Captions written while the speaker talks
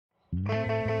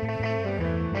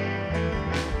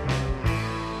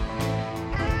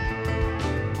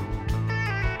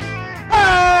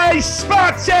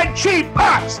Spots and cheap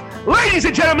pops. Ladies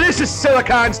and gentlemen, this is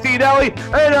Silicon Steve Valli,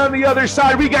 and on the other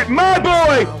side we got my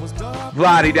boy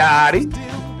Vladi Dottie,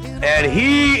 and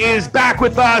he is back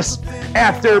with us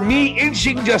after me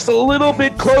inching just a little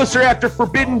bit closer after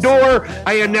Forbidden Door.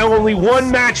 I am now only one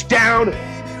match down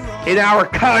in our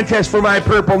contest for my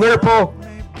Purple Nurple.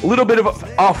 A little bit of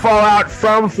a fallout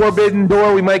from Forbidden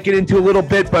Door we might get into a little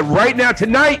bit, but right now,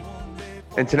 tonight,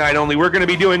 and tonight only, we're going to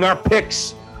be doing our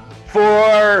picks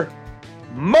for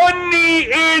Money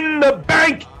in the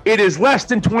Bank. It is less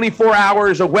than 24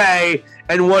 hours away,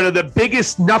 and one of the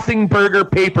biggest Nothing Burger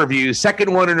pay-per-views,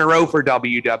 second one in a row for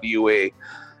WWE.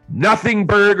 Nothing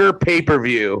Burger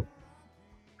pay-per-view.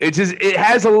 It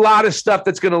has a lot of stuff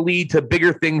that's going to lead to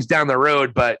bigger things down the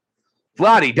road, but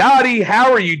Vladi Dottie,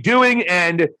 how are you doing?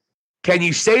 And can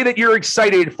you say that you're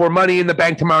excited for Money in the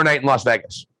Bank tomorrow night in Las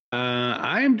Vegas?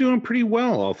 I am doing pretty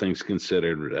well, all things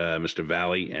considered, Mr.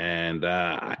 Valli. And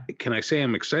can I say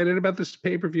I'm excited about this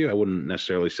pay-per-view? I wouldn't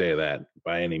necessarily say that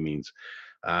by any means.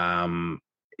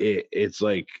 It's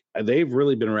like they've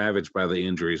really been ravaged by the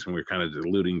injuries, and we're kind of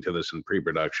alluding to this in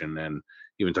pre-production and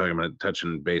even talking about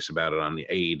touching base about it on the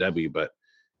AEW. But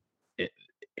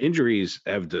injuries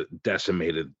have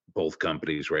decimated both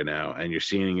companies right now, and you're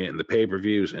seeing it in the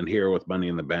pay-per-views and here with Money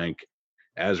in the Bank.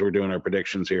 As we're doing our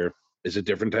predictions here, is a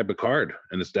different type of card,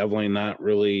 and it's definitely not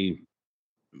really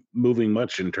moving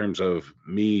much in terms of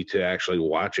me to actually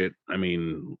watch it. I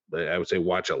mean, I would say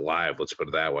watch it live, let's put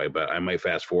it that way, but I might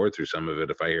fast forward through some of it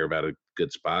if I hear about a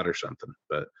good spot or something.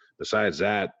 But besides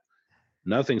that,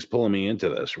 nothing's pulling me into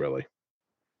this, really.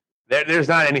 There's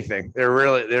not anything. There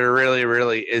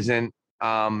really isn't.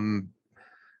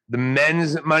 The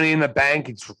men's Money in the Bank,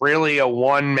 it's really a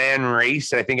one-man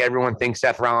race. I think everyone thinks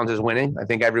Seth Rollins is winning. I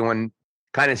think everyone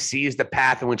kind of sees the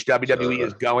path in which WWE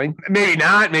is going. Maybe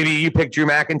not. Maybe you pick Drew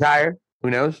McIntyre. Who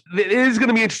knows? It is going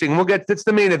to be interesting. That's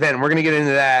the main event. We're going to get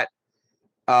into that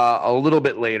a little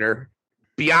bit later.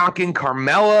 Bianca and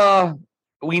Carmella.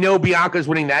 We know Bianca's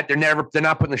winning that. They're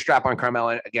not putting the strap on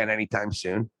Carmella again anytime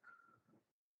soon.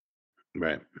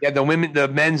 Right. Yeah, the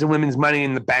men's and women's Money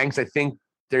in the Banks. I think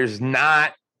there's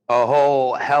not a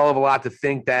whole hell of a lot to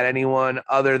think that anyone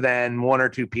other than one or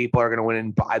two people are going to win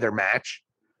in either match.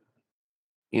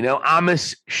 You know,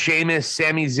 Amos, Sheamus,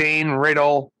 Sami Zayn,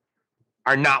 Riddle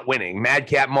are not winning.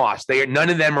 Madcap Moss, none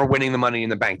of them are winning the Money in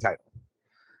the Bank title.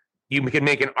 You can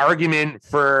make an argument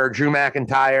for Drew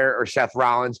McIntyre or Seth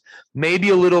Rollins, maybe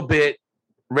a little bit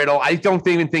Riddle. I don't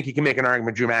even think you can make an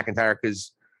argument for Drew McIntyre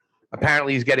because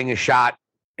apparently he's getting a shot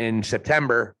in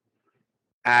September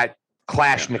at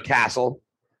Clash in the Castle.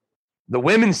 The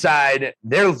women's side,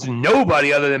 there's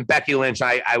nobody other than Becky Lynch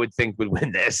I would think would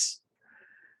win this.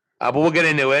 But we'll get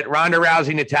into it. Ronda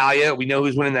Rousey, Natalya. We know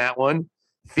who's winning that one.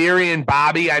 Theory and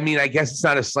Bobby. I mean, I guess it's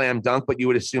not a slam dunk, but you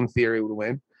would assume Theory would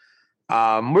win.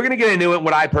 We're going to get into it,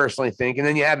 what I personally think. And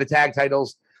then you have the tag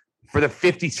titles for the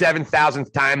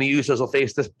 57,000th time. The Usos will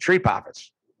face the Street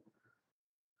Profits.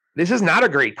 This is not a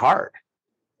great card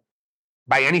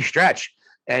by any stretch.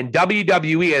 And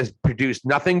WWE has produced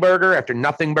Nothing Burger after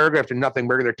Nothing Burger after Nothing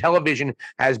Burger. Their television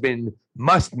has been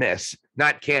must miss,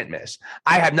 not can't miss.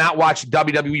 I have not watched a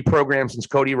WWE program since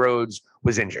Cody Rhodes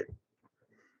was injured.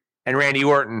 And Randy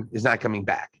Orton is not coming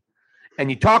back. And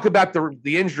you talk about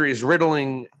the injuries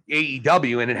riddling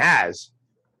AEW, and it has.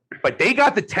 But they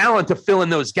got the talent to fill in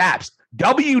those gaps.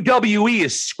 WWE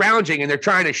is scrounging, and they're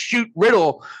trying to shoot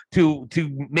Riddle to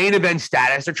main event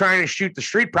status. They're trying to shoot the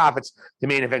Street Profits to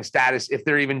main event status, if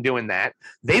they're even doing that.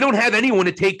 They don't have anyone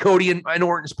to take Cody and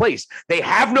Orton's place. They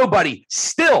have nobody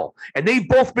still, and they've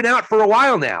both been out for a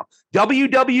while now.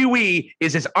 WWE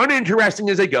is as uninteresting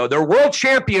as they go. Their world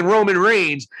champion, Roman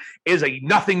Reigns, is a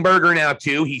Nothing Burger now,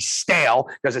 too. He's stale,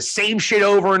 does the same shit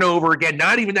over and over again,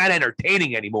 not even that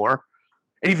entertaining anymore.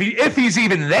 And if he's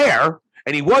even there,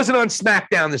 and he wasn't on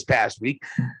SmackDown this past week,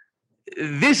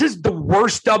 this is the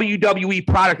worst WWE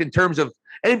product in terms of,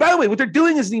 and by the way, what they're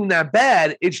doing isn't even that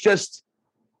bad. It's just,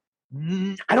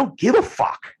 I don't give a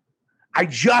fuck. I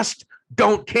just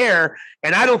don't care.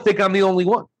 And I don't think I'm the only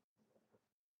one.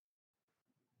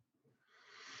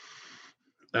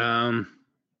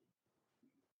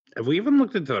 Have we even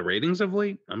looked into the ratings of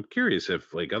late? I'm curious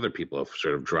if like other people have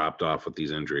sort of dropped off with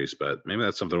these injuries, but maybe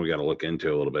that's something we got to look into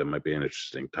a little bit. It might be an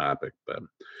interesting topic, but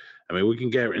I mean, we can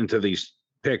get into these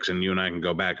picks and you and I can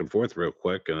go back and forth real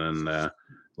quick. And then at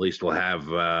least we'll have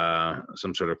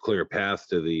some sort of clear path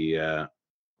to the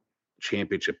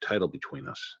championship title between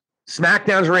us.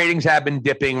 SmackDown's ratings have been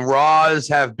dipping. Raw's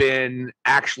have been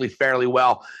actually fairly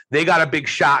well. They got a big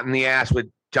shot in the ass with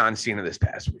John Cena this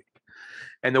past week.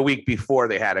 And the week before,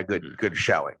 they had a good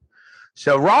showing.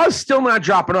 So Raw's still not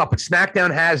dropping off, but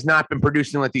SmackDown has not been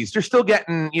producing like these. They're still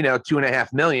getting,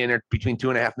 2.5 million or between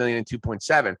 2.5 million and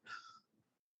 2.7.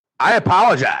 I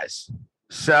apologize.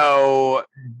 So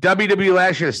WWE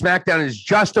last year, SmackDown is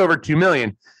just over 2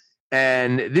 million.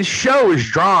 And this show is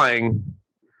drawing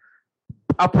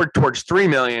upward towards 3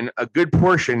 million, a good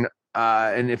portion.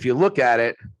 And if you look at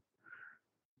it,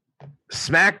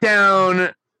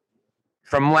 SmackDown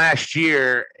from last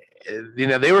year,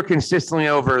 they were consistently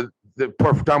over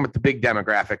talking about the big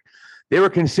demographic. They were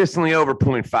consistently over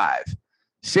 0.5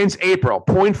 since April,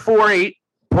 0.48,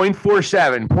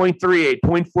 0.47, 0.38,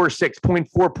 0.46,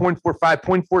 0.4, 0.45,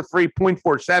 0.43,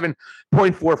 0.47,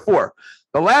 0.44.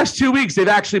 The last 2 weeks, they've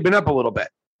actually been up a little bit,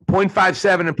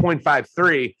 0.57 and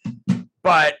 0.53.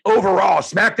 But overall,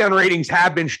 SmackDown ratings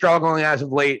have been struggling as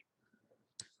of late.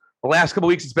 The last couple of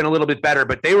weeks, it's been a little bit better,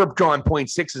 but they were drawing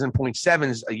 0.6s and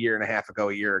 0.7s a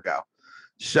year ago.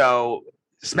 So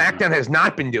SmackDown has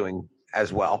not been doing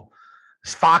as well.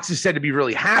 Fox is said to be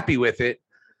really happy with it.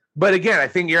 But again, I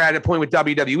think you're at a point with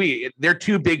WWE. They're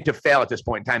too big to fail at this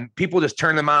point in time. People just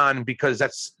turn them on because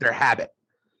that's their habit.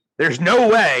 There's no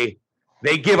way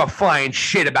they give a flying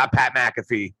shit about Pat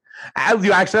McAfee. I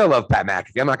love Pat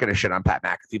McAfee. I'm not going to shit on Pat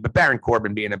McAfee, but Baron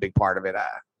Corbin being a big part of it.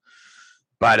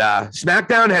 But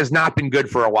SmackDown has not been good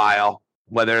for a while,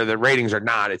 whether the ratings or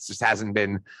not. It just hasn't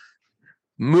been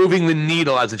moving the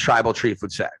needle, as a tribal chief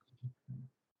would say.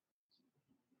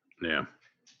 Yeah.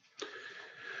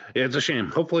 Yeah, it's a shame.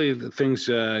 Hopefully things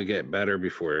get better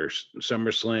before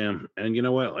SummerSlam. And you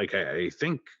know what? Like, I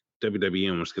think WWE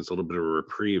almost gets a little bit of a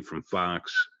reprieve from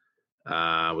Fox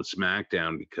with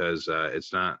SmackDown because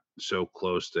it's not so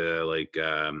close to like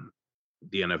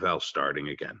the NFL starting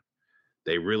again.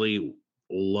 They really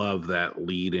love that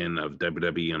lead in of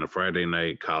WWE on a Friday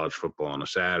night, college football on a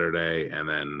Saturday, and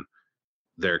then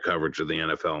their coverage of the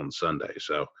NFL on Sunday.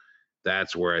 So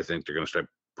that's where I think they're going to start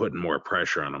putting more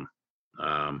pressure on them.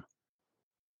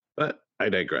 But I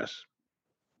digress.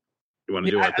 You want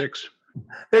to do ethics?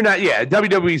 They're not. Yeah,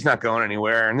 WWE's not going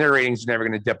anywhere, and their ratings are never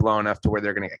going to dip low enough to where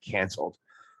they're going to get canceled.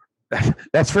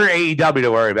 That's for AEW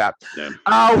to worry about. Yeah.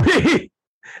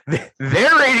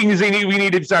 Their ratings we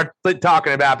need to start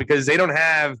talking about because they don't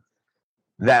have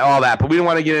all that. But we don't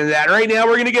want to get into that right now.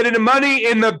 We're going to get into Money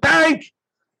in the Bank.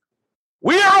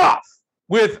 We are off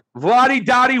with Vladi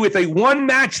Dottie with a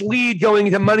 1-match lead going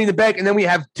into Money in the Bank, and then we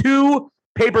have 2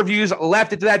 pay-per-views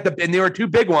left into that, and there are 2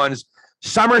 big ones,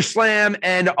 SummerSlam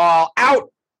and All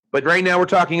Out. But right now we're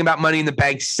talking about Money in the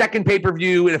Bank, second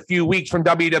pay-per-view in a few weeks from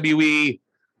WWE.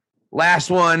 Last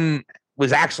one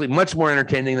was actually much more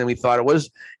entertaining than we thought it was.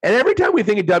 And every time we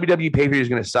think a WWE pay-per-view is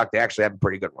going to suck, they actually have a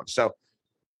pretty good one. So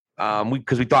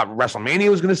because we thought WrestleMania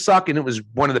was going to suck, and it was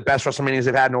one of the best WrestleManias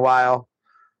they've had in a while.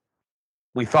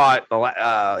 We thought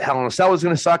Hell in a Cell was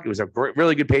going to suck. It was a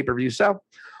really good pay-per-view. So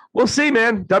we'll see,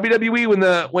 man. WWE,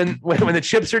 when the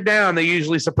chips are down, they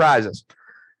usually surprise us.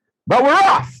 But we're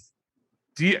off.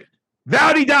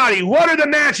 Valdi Dottie, what are the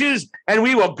matches? And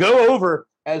we will go over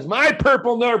as my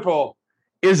Purple Nurple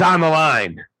is on the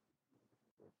line.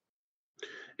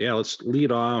 Yeah, let's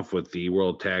lead off with the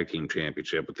World Tag Team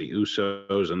Championship with the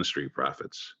Usos and the Street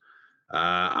Profits.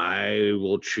 I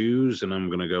will choose, and I'm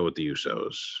going to go with the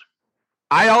Usos.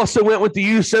 I also went with the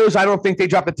Usos. I don't think they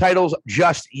dropped the titles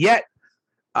just yet.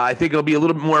 I think it'll be a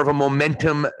little bit more of a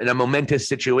momentum and a momentous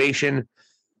situation.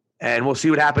 And we'll see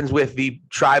what happens with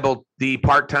the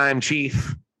part-time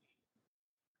chief.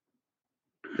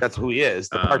 That's who he is,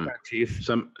 the part-time chief.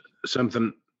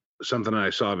 Something I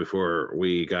saw before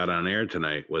we got on air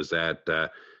tonight was that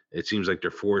it seems like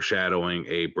they're foreshadowing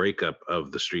a breakup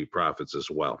of the Street Profits as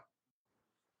well.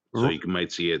 So you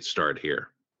might see it start here.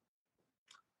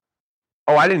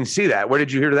 Oh, I didn't see that. Where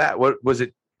did you hear that? What was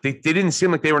it? They didn't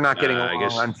seem like they were not getting along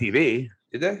on TV,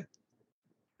 did they?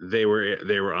 They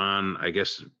were on, I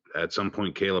guess, at some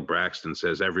point, Caleb Braxton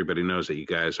says, everybody knows that you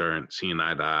guys aren't seeing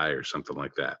eye to eye or something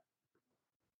like that.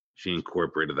 She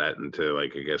incorporated that into,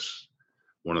 like, I guess,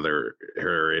 one of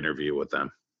her interview with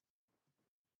them.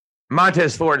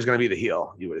 Montez Ford is going to be the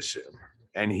heel, you would assume.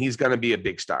 And he's going to be a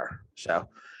big star. So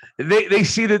they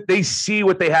see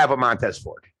what they have with Montez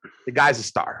Ford. The guy's a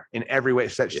star in every way,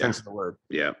 such sense of the word.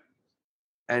 Yeah.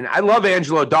 And I love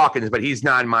Angelo Dawkins, but he's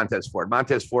not Montez Ford.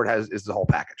 Montez Ford is the whole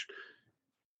package.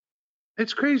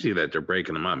 It's crazy that they're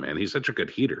breaking him up, man. He's such a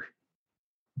good heater.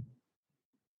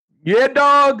 Yeah,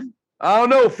 dog. I don't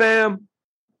know, fam.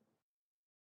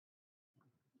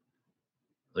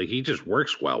 Like, he just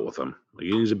works well with him. Like,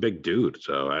 he's a big dude.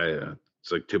 So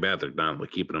it's like too bad they're not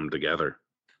like keeping them together.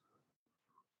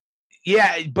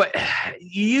 Yeah, but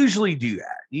you usually do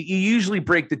that. You usually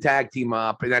break the tag team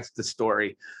up, and that's the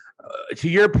story. To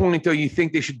your point, though, you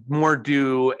think they should more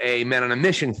do a men on a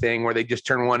mission thing where they just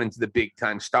turn one into the big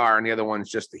time star and the other one's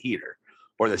just the heater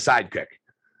or the sidekick.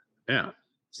 Yeah.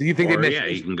 So you think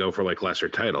you can go for like lesser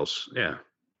titles. Yeah.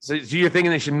 So you're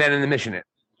thinking they should men in the mission it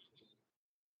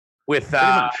with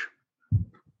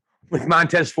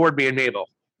Montez Ford being Mabel.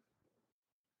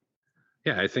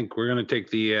 Yeah, I think we're going to take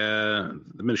the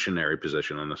missionary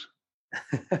position on this.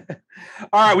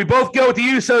 All right, we both go with the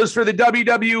Usos for the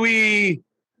WWE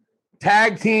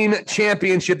Tag Team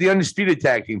Championship, the Undisputed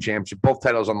Tag Team Championship, both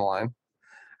titles on the line.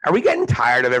 Are we getting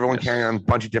tired of everyone carrying on a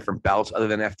bunch of different belts other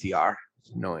than FTR?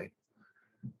 It's annoying.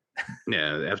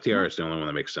 Yeah, FTR is the only one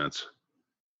that makes sense.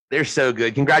 They're so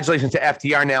good. Congratulations to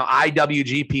FTR, now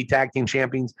IWGP Tag Team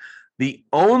Champions, the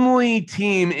only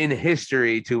team in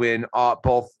history to win all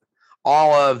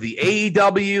of the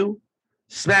AEW,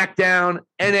 SmackDown,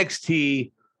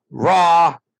 NXT,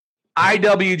 Raw,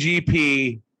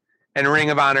 IWGP, and Ring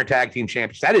of Honor Tag Team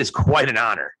Champions. That is quite an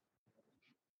honor.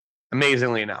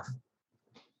 Amazingly enough.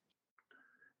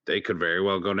 They could very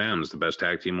well go down as the best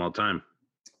tag team of all time.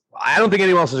 I don't think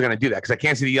anyone else is going to do that because I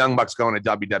can't see the Young Bucks going to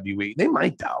WWE. They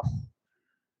might, though.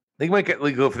 They might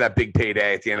go for that big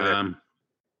payday at the end of it.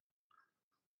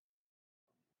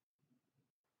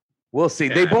 We'll see.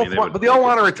 They both want, but they all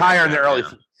want to retire in their early.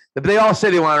 But they all say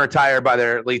they want to retire by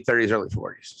their late 30s, early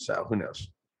 40s. So who knows?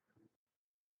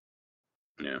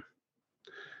 Yeah.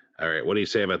 All right. What do you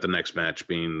say about the next match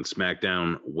being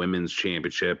SmackDown Women's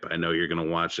Championship? I know you're going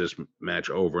to watch this match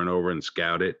over and over and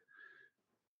scout it.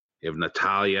 You have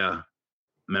Natalya,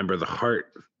 member of the Hart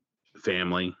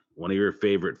family, one of your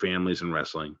favorite families in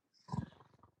wrestling,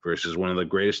 versus one of the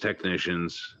greatest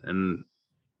technicians and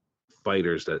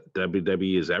fighters that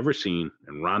WWE has ever seen,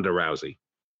 and Ronda Rousey.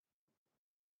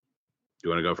 You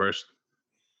want to go first?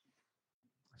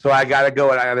 So I got to go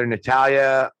with either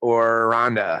Natalya or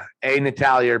Ronda. A,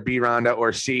 Natalya, or B, Ronda,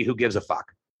 or C, who gives a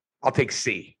fuck? I'll take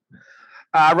C.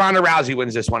 Ronda Rousey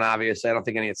wins this one, obviously. I don't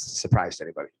think it's a surprise to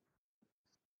anybody.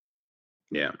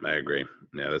 Yeah, I agree.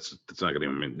 Yeah, that's not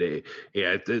going to be.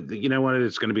 Yeah, you know what?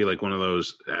 It's going to be like one of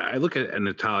those. I look at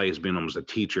Natalya as being almost a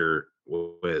teacher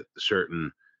with certain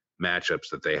matchups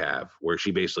that they have, where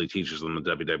she basically teaches them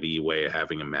the WWE way of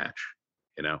having a match,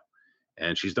 you know.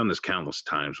 And she's done this countless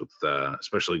times with,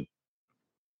 especially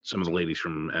some of the ladies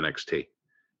from NXT.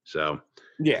 So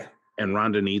yeah, and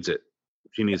Ronda needs it.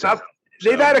 She needs it.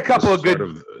 They've had a couple of good.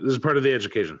 This is part of the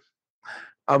education.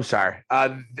 I'm sorry.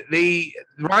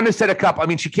 Ronda said a couple. I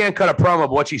mean, she can't cut a promo,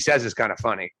 but what she says is kind of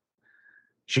funny.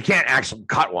 She can't actually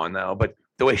cut one though. But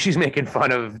the way she's making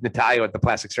fun of Natalya with the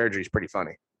plastic surgery is pretty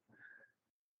funny.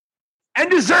 And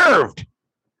deserved.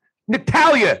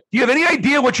 Natalya, do you have any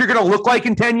idea what you're going to look like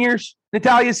in 10 years?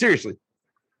 Natalya, seriously.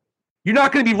 You're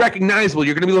not going to be recognizable.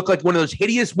 You're going to look like one of those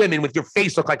hideous women with your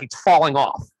face look like it's falling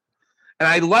off. And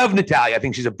I love Natalya. I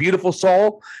think she's a beautiful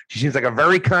soul. She seems like a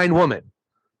very kind woman.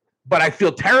 But I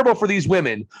feel terrible for these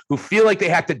women who feel like they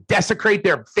have to desecrate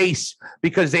their face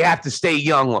because they have to stay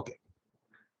young looking.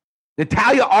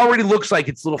 Natalya already looks like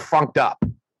it's a little funked up.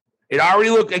 It already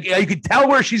looks like you could tell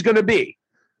where she's going to be.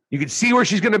 You can see where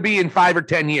she's going to be in 5 or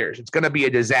 10 years. It's going to be a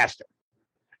disaster.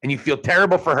 And you feel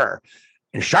terrible for her.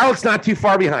 And Charlotte's not too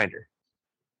far behind her.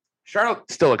 Charlotte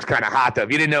still looks kind of hot, though.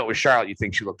 If you didn't know it was Charlotte, you'd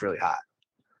think she looked really hot.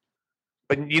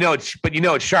 But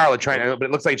it's Charlotte trying to, but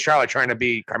it looks like Charlotte trying to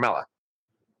be Carmella.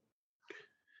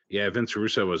 Yeah, Vince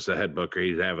Russo was the head booker.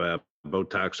 He'd have a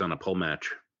Botox on a pole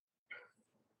match.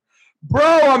 Bro,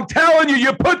 I'm telling you,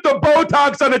 you put the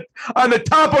Botox on the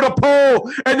top of the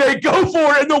pole, and they go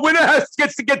for it, and the winner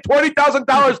gets to get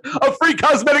 $20,000 of free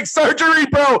cosmetic surgery,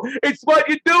 bro. It's what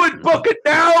you do. It book it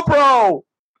now, bro.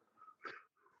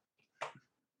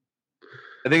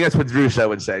 I think that's what Russo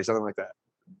would say, something like that.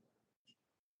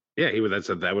 Yeah, he would.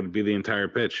 That would be the entire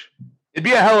pitch. It'd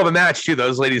be a hell of a match too.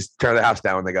 Those ladies tear the house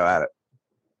down when they go at it.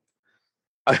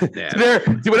 Yeah.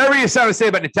 Whatever you sound to say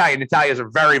about Natalya, Natalya is a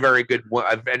very, very good,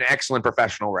 an excellent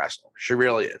professional wrestler. She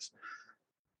really is.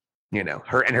 You know,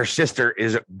 her sister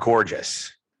is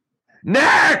gorgeous.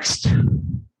 Next,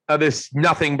 this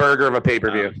nothing burger of a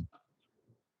pay-per-view.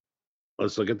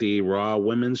 Let's look at the Raw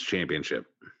Women's Championship.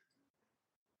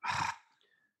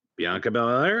 Bianca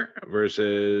Belair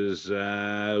versus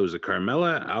was it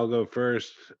Carmella? I'll go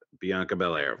first. Bianca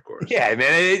Belair, of course. Yeah, man,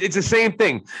 it's the same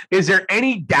thing. Is there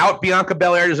any doubt Bianca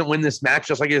Belair doesn't win this match?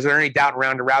 Just like, is there any doubt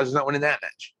Ronda Rousey's not winning that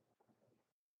match?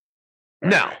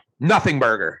 No, nothing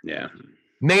burger. Yeah.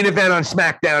 Main event on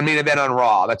SmackDown, main event on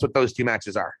Raw. That's what those two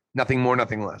matches are. Nothing more,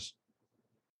 nothing less.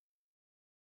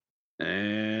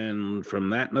 And from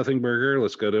that nothing burger,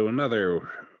 let's go to another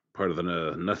part of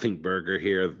the nothing burger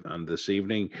here on this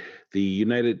evening. The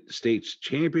United States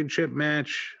Championship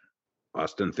match,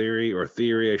 Austin Theory, or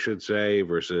Theory, I should say,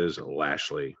 versus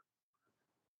Lashley.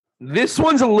 This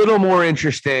one's a little more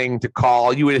interesting to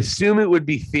call. You would assume it would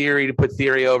be Theory to put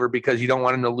Theory over because you don't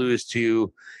want him to lose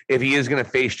to if he is going to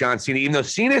face John Cena, even though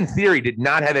Cena and Theory did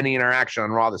not have any interaction on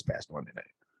Raw this past Monday night.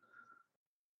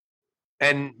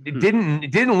 And it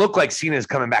didn't look like Cena's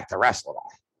coming back to wrestle at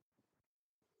all.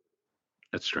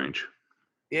 That's strange.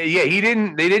 Yeah, they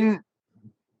didn't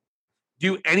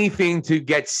do anything to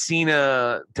get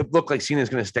Cena to look like Cena's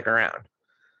going to stick around.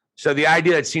 So the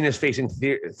idea that Cena's facing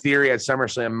Theory at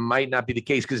SummerSlam might not be the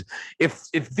case, because if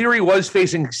Theory was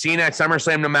facing Cena at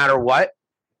SummerSlam no matter what,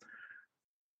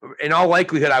 in all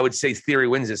likelihood, I would say Theory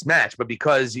wins this match. But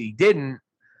because he didn't,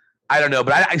 I don't know.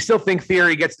 But I still think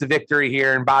Theory gets the victory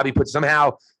here, and Bobby puts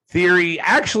somehow Theory.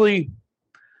 Actually,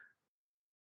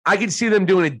 I could see them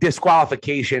doing a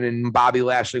disqualification and Bobby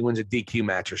Lashley wins a DQ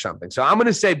match or something. So I'm going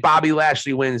to say Bobby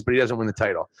Lashley wins, but he doesn't win the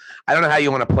title. I don't know how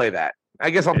you want to play that. I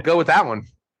guess I'll go with that one.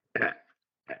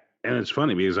 And it's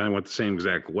funny because I went the same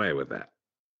exact way with that.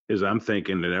 Is I'm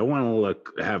thinking that I want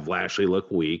to have Lashley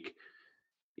look weak.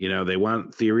 You know, they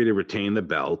want Theory to retain the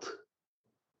belt.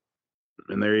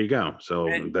 And there you go. So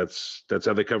that's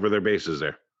how they cover their bases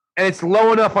there. And it's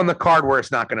low enough on the card where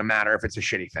it's not going to matter if it's a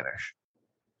shitty finish.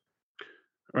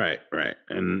 Right.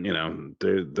 And, you know,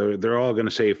 they're all going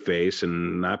to save face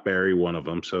and not bury one of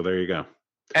them. So there you go.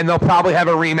 And they'll probably have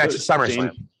a rematch at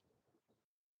SummerSlam.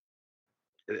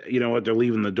 You know what? They're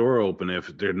leaving the door open if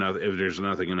there's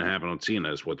nothing going to happen on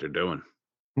Cena is what they're doing.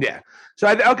 Yeah. So,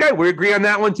 okay, we agree on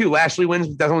that one too. Lashley wins,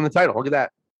 doesn't win the title. Look at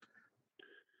that.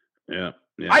 Yeah.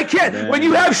 I can't. When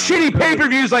you have shitty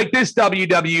pay-per-views like this,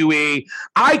 WWE,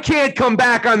 I can't come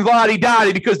back on Vladi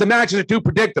Dottie because the matches are too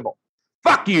predictable.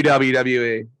 Fuck you,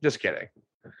 WWE. Just kidding.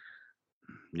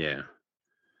 Yeah.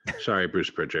 Sorry, Bruce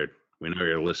Pritchard. We know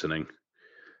you're listening.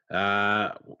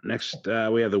 Next,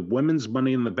 we have the women's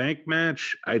Money in the Bank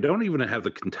match. I don't even have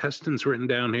the contestants written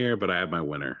down here, but I have my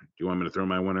winner. Do you want me to throw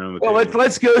my winner on the table?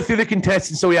 Let's go through the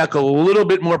contestants so we act a little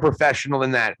bit more professional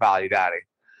than that, Vladi Dottie.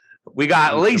 We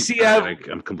got Lacey Evans.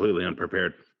 I'm completely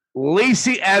unprepared.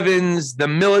 Lacey Evans, the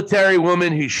military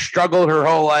woman who struggled her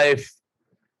whole life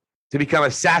to become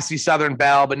a sassy Southern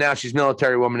belle, but now she's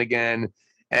military woman again,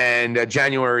 and a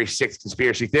January 6th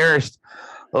conspiracy theorist.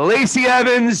 Lacey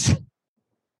Evans,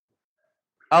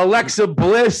 Alexa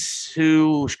Bliss,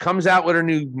 who comes out with her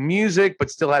new music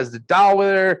but still has the doll with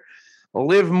her.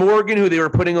 Liv Morgan, who they were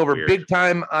putting over big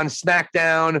time on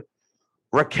SmackDown.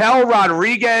 Raquel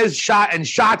Rodriguez, and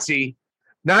Shotzi,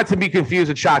 not to be confused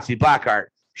with Shotzi Blackheart.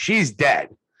 She's dead.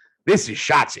 This is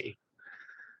Shotzi.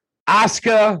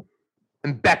 Asuka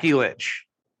and Becky Lynch.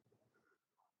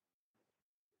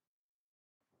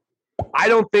 I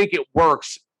don't think it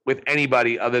works with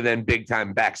anybody other than Big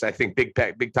Time Bex. I think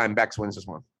Big Time Bex wins this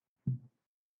one.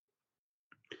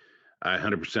 I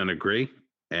 100% agree.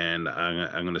 And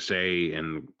I'm going to say,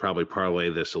 and probably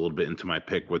parlay this a little bit into my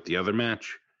pick with the other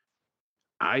match.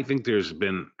 I think there's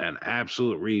been an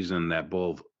absolute reason that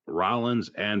both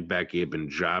Rollins and Becky have been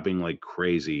jobbing like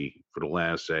crazy for the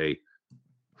last, say,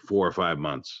 4 or 5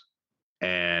 months.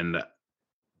 And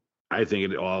I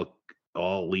think it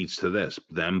all leads to this,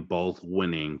 them both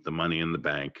winning the Money in the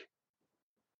Bank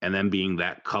and then being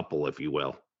that couple, if you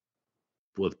will,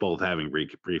 with both having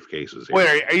briefcases. Here.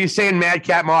 Wait, are you saying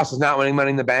Madcap Moss is not winning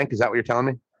Money in the Bank? Is that what you're telling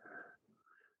me?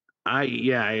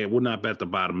 I would not bet the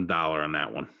bottom dollar on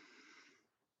that one.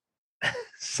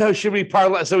 So should we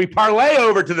parlay? So we parlay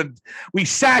over to we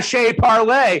sachet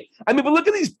parlay. I mean, but look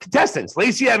at these contestants.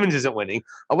 Lacey Evans isn't winning.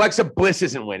 Alexa Bliss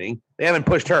isn't winning. They haven't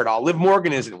pushed her at all. Liv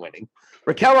Morgan isn't winning.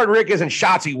 Raquel Rodriguez and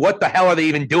Shotzi, what the hell are they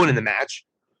even doing in the match?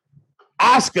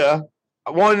 Asuka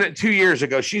won 2 years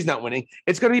ago. She's not winning.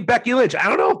 It's going to be Becky Lynch. I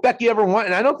don't know if Becky ever won,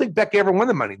 and I don't think Becky ever won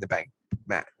the Money in the Bank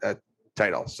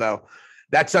title. So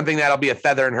that's something that'll be a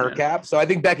feather in her cap. So I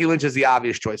think Becky Lynch is the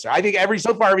obvious choice. I think every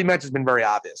match has been very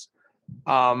obvious.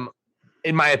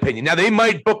 In my opinion. Now they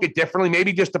might book it differently,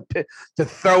 maybe just to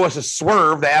throw us a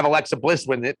swerve. They have Alexa Bliss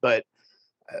win it, but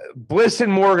Bliss and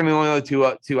Morgan are the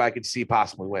only two I could see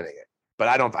possibly winning it. But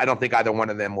I don't think either one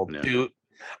of them will do.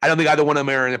 I don't think either one of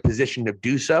them are in a position to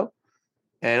do so.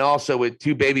 And also with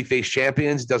two babyface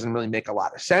champions, it doesn't really make a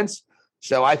lot of sense.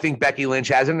 So I think Becky Lynch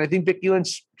has it, and I think Becky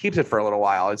Lynch keeps it for a little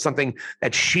while. It's something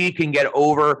that she can get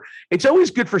over. It's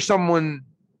always good for someone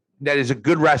that is a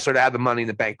good wrestler to have the Money in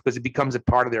the Bank because it becomes a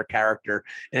part of their character.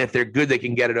 And if they're good, they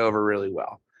can get it over really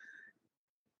well.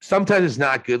 sometimes it's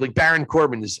not good. Like Baron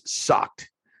Corbin's sucked.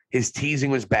 His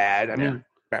teasing was bad. I mean,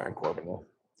 Baron Corbin. Though.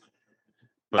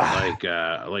 But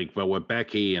but with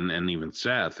Becky and even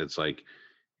Seth, it's like,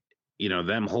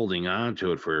 them holding on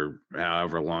to it for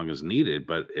however long is needed.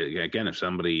 But again, if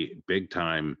somebody big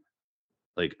time,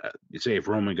 like say if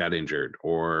Roman got injured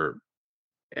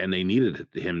and they needed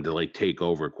him to like take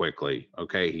over quickly,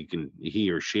 okay, he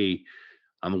or she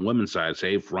on the women's side,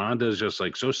 say if Ronda's just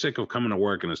like so sick of coming to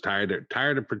work and is tired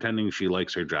of pretending she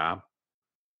likes her job,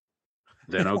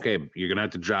 then okay, you're gonna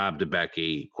have to job to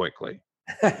Becky quickly.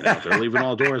 They're leaving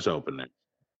all doors open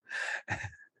there.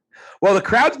 Well, the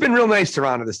crowd's been real nice to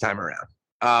Ronda this time around.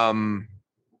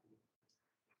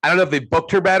 I don't know if they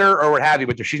booked her better or what have you,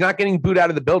 but she's not getting booed out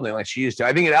of the building like she used to.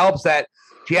 I think it helps that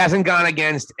she hasn't gone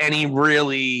against any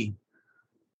really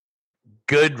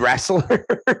good wrestlers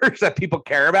that people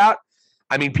care about.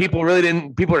 I mean, people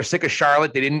are sick of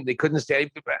Charlotte. They couldn't stay.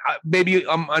 Maybe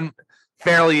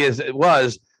unfairly as it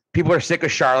was, people are sick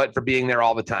of Charlotte for being there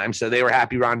all the time. So they were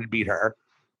happy Ronda beat her.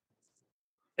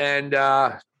 And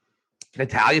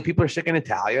Natalya, people are sick of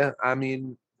Natalya. I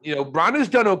mean, Ronda's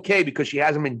done okay because she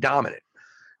hasn't been dominant.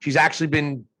 She's actually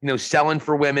been, selling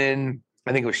for women.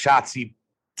 I think it was Shotzi.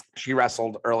 She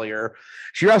wrestled earlier.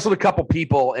 She wrestled a couple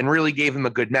people and really gave them a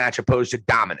good match opposed to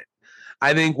dominant.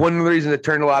 I think one of the reasons it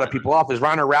turned a lot of people off is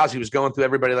Ronda Rousey was going through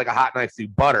everybody like a hot knife through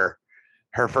butter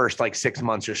her first 6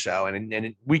 months or so.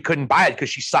 And we couldn't buy it because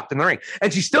she sucked in the ring.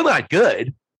 And she's still not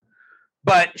good,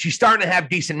 but she's starting to have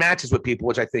decent matches with people,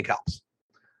 which I think helps.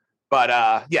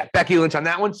 But Becky Lynch on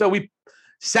that one. So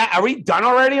are we done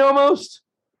already almost?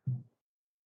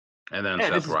 And then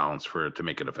Seth Rollins to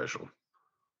make it official.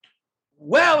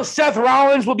 Well, Seth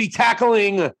Rollins will be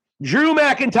tackling Drew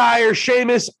McIntyre,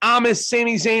 Sheamus, Amos,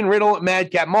 Sami Zayn, Riddle,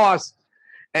 Madcap Moss.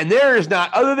 And there is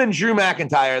not, other than Drew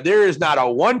McIntyre, there is not a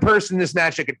one person in this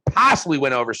match that could possibly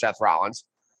win over Seth Rollins.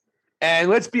 And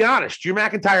let's be honest, Drew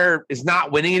McIntyre is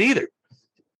not winning it either.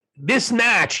 This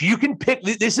match, you can pick,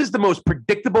 this is the most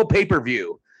predictable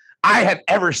pay-per-view I have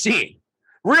ever seen.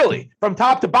 Really, from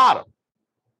top to bottom.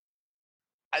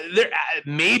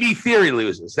 Maybe Theory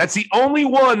loses. That's the only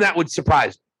one that would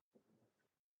surprise me.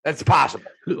 That's possible.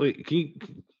 Wait, can you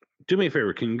do me a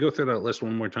favor? Can you go through that list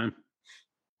one more time?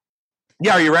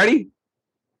 Yeah, are you ready?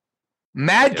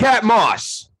 Madcap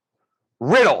Moss,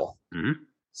 Riddle,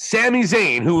 Sami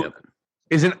Zayn, who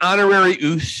is an honorary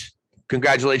Oos.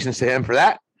 Congratulations to him for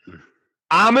that.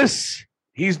 Amos,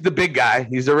 he's the big guy.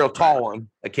 He's the real tall one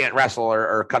that can't wrestle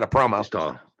or cut a promo. He's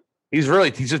tall.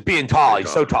 He's just being tall. He's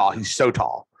so tall. He's so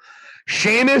tall.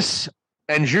 Sheamus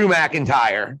and Drew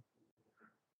McIntyre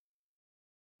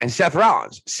and Seth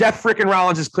Rollins. Seth freaking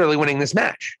Rollins is clearly winning this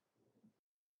match.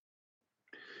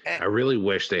 I really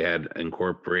wish they had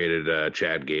incorporated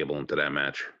Chad Gable into that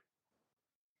match.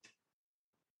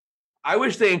 I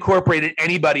wish they incorporated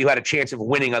anybody who had a chance of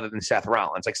winning other than Seth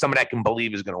Rollins, like somebody I can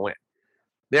believe is going to win.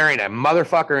 There ain't a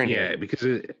motherfucker in here. Yeah, because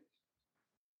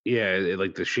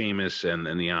like the Sheamus and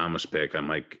the Amos pick, I'm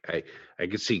like, I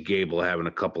could see Gable having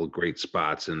a couple of great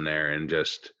spots in there and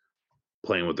just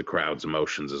playing with the crowd's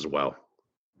emotions as well.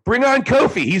 Bring on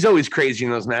Kofi. He's always crazy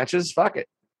in those matches. Fuck it.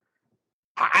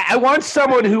 I want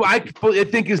someone who I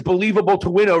think is believable to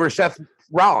win over Seth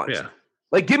Rollins. Yeah.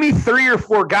 Like, give me 3 or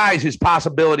 4 guys whose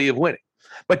possibility of winning.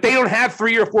 But they don't have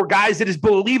 3 or 4 guys that is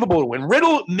believable to win.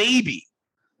 Riddle, maybe.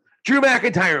 Drew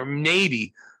McIntyre,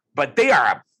 maybe. But they are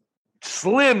a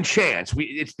slim chance.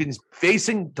 It's been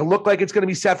facing to look like it's going to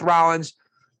be Seth Rollins.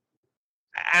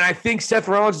 And I think Seth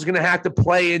Rollins is going to have to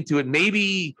play into it.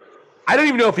 Maybe, I don't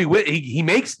even know if he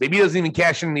makes, maybe he doesn't even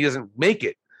cash in and he doesn't make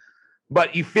it.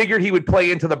 But you figured he would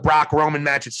play into the Brock Roman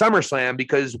match at SummerSlam,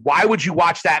 because why would you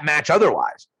watch that match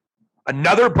otherwise?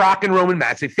 Another Brock and Roman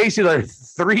match. They faced each other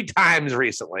 3 times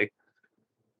recently,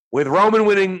 with Roman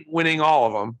winning all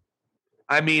of them.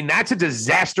 I mean, that's a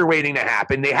disaster waiting to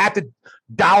happen. They have to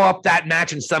dial up that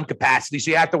match in some capacity.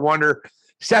 So you have to wonder,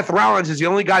 Seth Rollins is the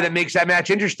only guy that makes that match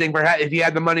interesting if he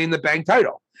had the Money in the Bank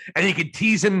title. And he could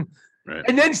tease him. Right.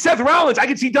 And then Seth Rollins, I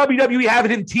could see WWE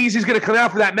having him tease he's going to come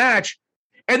out for that match.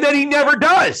 And then he never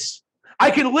does.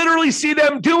 I can literally see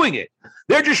them doing it.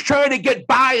 They're just trying to get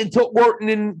by until Orton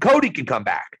and Cody can come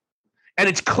back. And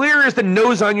it's clear as the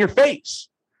nose on your face.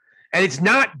 And it's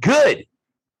not good.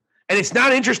 And it's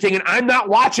not interesting. And I'm not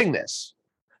watching this.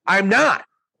 I'm not.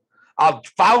 I'll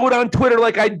follow it on Twitter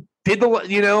like I did the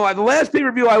last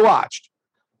pay-per-view I watched.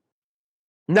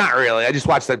 Not really. I just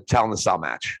watched the Hell in the Cell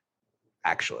match,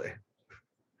 actually.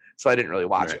 So I didn't really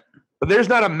watch it. But there's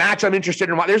not a match I'm interested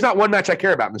in. There's not one match I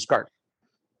care about in this card.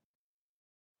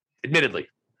 Admittedly.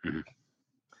 Mm-hmm.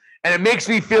 And it makes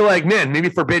me feel like, man, maybe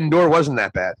Forbidden Door wasn't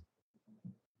that bad.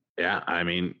 Yeah, I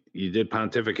mean, you did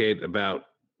pontificate about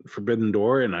Forbidden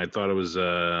Door, and I thought it was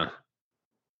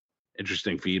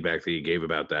interesting feedback that you gave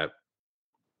about that.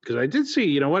 Because I did see,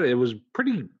 you know what, it was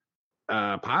pretty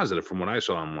positive from what I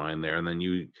saw online there. And then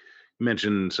you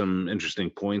mentioned some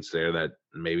interesting points there that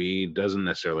maybe doesn't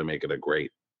necessarily make it a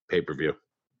great pay-per-view.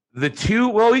 We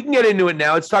can get into it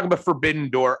now. Let's talk about Forbidden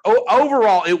Door.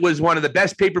 Overall, it was one of the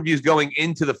best pay-per-views going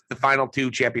into the final two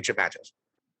championship matches.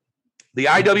 The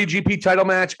IWGP title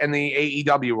match and the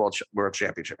AEW World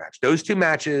Championship match. Those two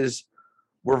matches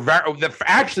were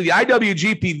actually the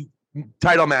IWGP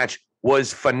title match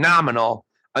was phenomenal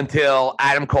until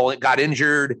Adam Cole got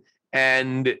injured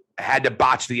and had to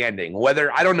botch the ending.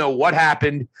 I don't know what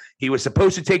happened. He was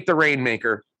supposed to take the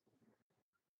Rainmaker,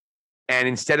 and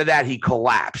instead of that, he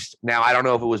collapsed. Now, I don't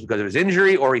know if it was because of his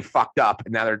injury or he fucked up,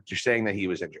 and now they're just saying that he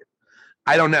was injured.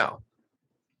 I don't know.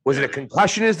 Was it a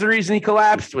concussion is the reason he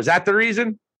collapsed? Was that the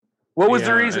reason? What was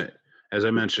the reason? As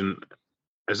I mentioned,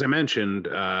 concussion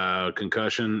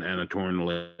and a torn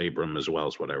labrum as well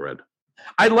is what I read.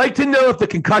 I'd like to know if the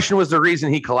concussion was the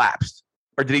reason he collapsed,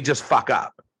 or did he just fuck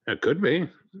up? It could be.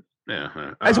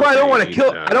 Yeah. That's why I don't want to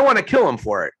kill. I don't want to kill him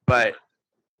for it, but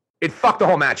it fucked the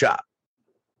whole match up.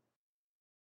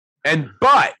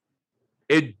 But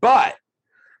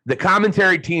the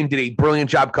commentary team did a brilliant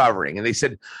job covering, and they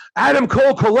said Adam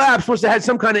Cole collapsed, must have had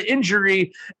some kind of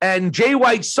injury, and Jay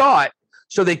White saw it,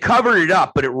 so they covered it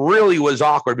up. But it really was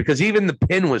awkward because even the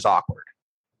pin was awkward.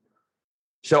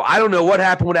 So I don't know what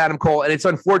happened with Adam Cole, and it's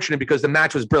unfortunate because the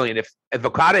match was brilliant. If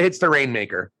Okada hits the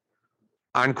Rainmaker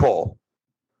on Cole,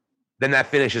 then that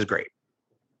finish is great.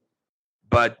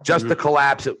 But just the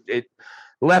collapse, it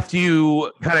left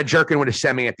you kind of jerking with a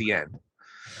semi at the end.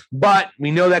 But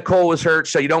we know that Cole was hurt,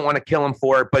 so you don't want to kill him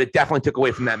for it, but it definitely took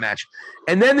away from that match.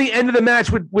 And then the end of the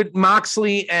match with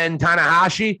Moxley and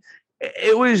Tanahashi,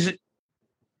 it was –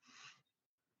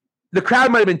 the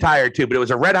crowd might have been tired too, but it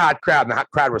was a red-hot crowd, and the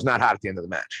crowd was not hot at the end of the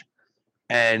match.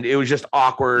 And it was just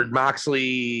awkward.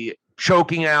 Moxley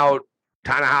choking out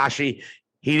Tanahashi.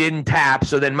 He didn't tap,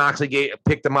 so then Moxley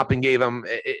picked him up and gave him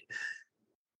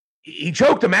he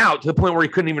choked him out to the point where he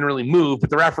couldn't even really move, but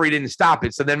the referee didn't stop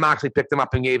it. So then Moxley picked him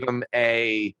up and gave him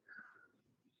a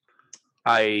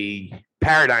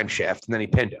paradigm shift, and then he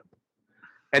pinned him.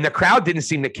 And the crowd didn't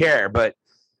seem to care, but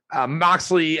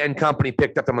Moxley and company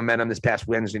picked up the momentum this past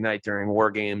Wednesday night during War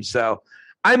Games. So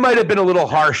I might have been a little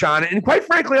harsh on it. And quite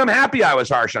frankly, I'm happy I was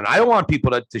harsh on it. I don't want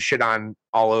people to shit on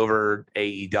all over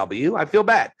AEW. I feel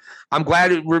bad. I'm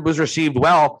glad it was received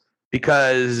well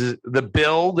because the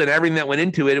build and everything that went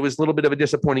into it, it was a little bit of a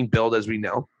disappointing build, as we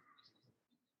know.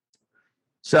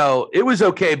 So it was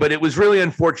okay, but it was really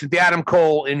unfortunate. The Adam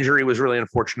Cole injury was really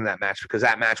unfortunate in that match because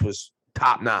that match was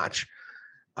top notch.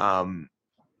 And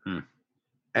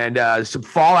some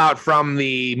fallout from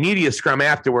the media scrum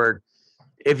afterward.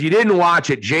 If you didn't watch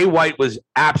it, Jay White was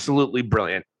absolutely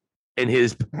brilliant in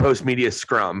his post-media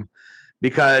scrum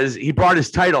because he brought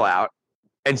his title out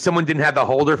and someone didn't have the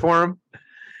holder for him.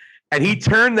 And he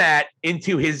turned that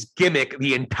into his gimmick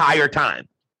the entire time.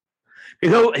 He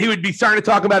would be starting to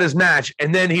talk about his match,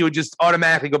 and then he would just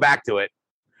automatically go back to it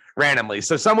randomly.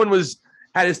 So someone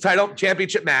had his title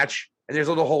championship match, and there's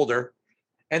a little holder,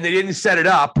 and they didn't set it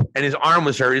up, and his arm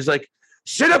was hurt. He's like,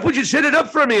 would you set it up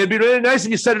for me? It'd be really nice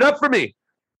if you set it up for me.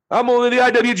 I'm only the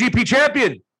IWGP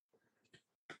champion.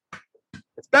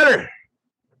 It's better.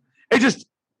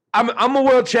 I'm a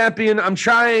world champion. I'm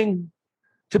trying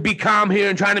to be calm here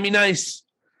and trying to be nice.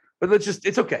 But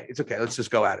it's okay. It's okay. Let's just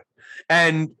go at it.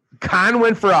 And Khan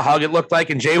went for a hug, it looked like,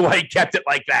 and Jay White kept it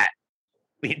like that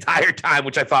the entire time,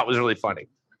 which I thought was really funny.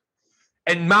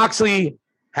 And Moxley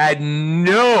had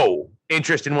no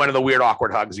interest in one of the weird,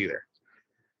 awkward hugs either.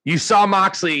 You saw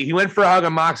Moxley. He went for a hug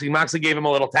on Moxley. Moxley gave him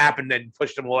a little tap and then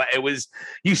pushed him away.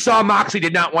 You saw Moxley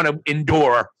did not want to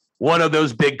endure one of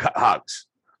those big hugs.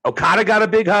 Okada got a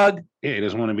big hug. Yeah, he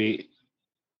doesn't want to be.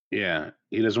 Yeah,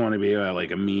 he doesn't want to be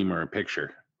like a meme or a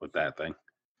picture with that thing.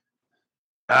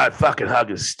 Fucking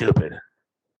hug is stupid.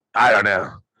 I don't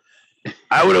know.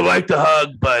 I would have liked the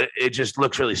hug, but it just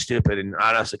looks really stupid and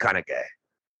honestly kind of gay.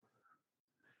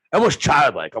 Almost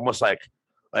childlike. Almost like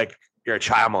you're a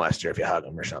child molester if you hug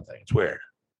him or something. It's weird.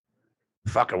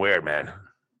 Fucking weird, man.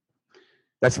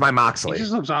 That's my Moxley. He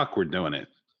just looks awkward doing it.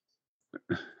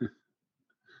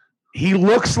 He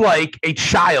looks like a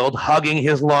child hugging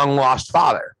his long-lost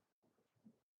father.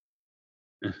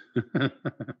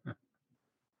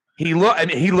 He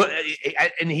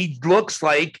looks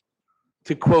like,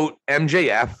 to quote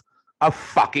MJF, a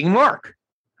fucking mark.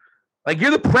 Like,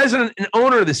 you're the president and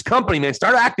owner of this company, man.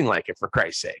 Start acting like it, for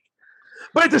Christ's sake.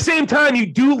 But at the same time, you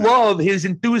do love his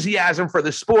enthusiasm for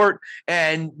the sport,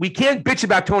 and we can't bitch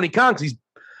about Tony Khan because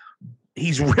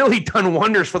he's really done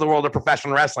wonders for the world of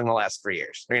professional wrestling the last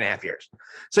 3.5 years.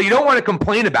 So you don't want to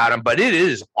complain about him, but it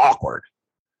is awkward,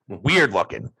 weird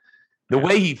looking. The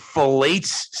way he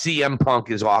fillets CM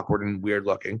Punk is awkward and weird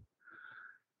looking.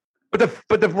 But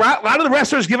a lot of the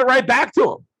wrestlers give it right back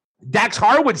to him. Dax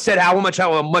Harwood said how much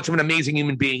of an amazing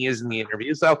human being he is in the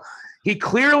interview. So he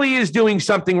clearly is doing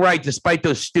something right despite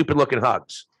those stupid looking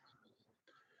hugs.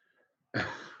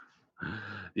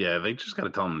 Yeah, they just got to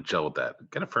tell him to chill with that.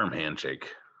 Get a firm handshake.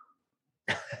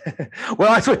 Well,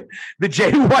 that's what the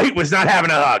Jay White was not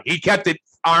having a hug. He kept it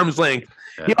arm's length.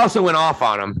 Yeah. He also went off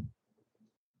on him.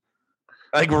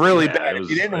 Like really bad. If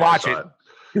you didn't watch it,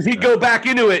 because he'd go back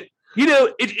into it. You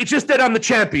know, it's just that I'm the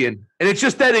champion, and it's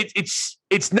just that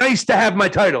it's nice to have my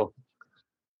title.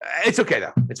 It's okay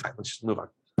though. It's fine. Let's just move on.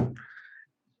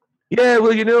 Yeah,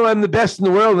 well, I'm the best in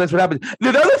the world, and that's what happens. The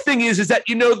other thing is that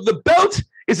the belt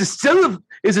is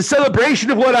a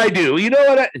celebration of what I do. You know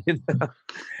what?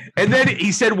 And then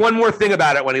he said one more thing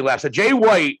about it when he left. So Jay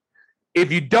White,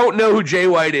 if you don't know who Jay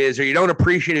White is, or you don't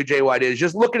appreciate who Jay White is,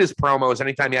 just look at his promos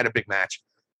anytime he had a big match.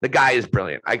 The guy is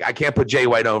brilliant. I can't put Jay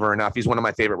White over enough. He's one of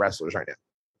my favorite wrestlers right now.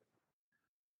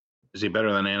 Is he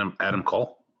better than Adam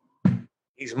Cole?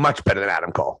 He's much better than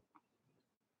Adam Cole.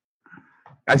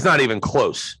 That's not even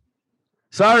close.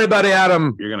 Sorry, buddy,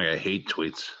 Adam. You're going to get hate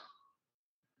tweets.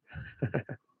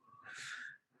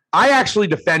 I actually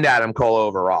defend Adam Cole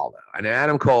overall, though. And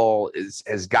Adam Cole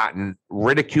has gotten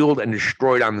ridiculed and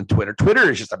destroyed on the Twitter.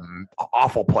 Twitter is just an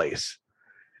awful place.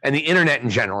 And the internet in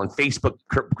general and Facebook.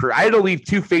 I had to leave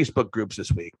 2 Facebook groups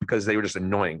this week because they were just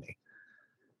annoying me.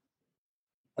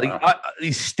 Like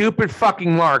these stupid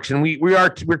fucking marks. And we're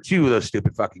 2 of those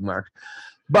stupid fucking marks.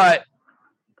 But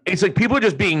it's like people are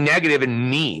just being negative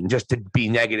and mean just to be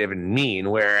negative and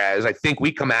mean. Whereas I think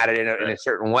we come at it in a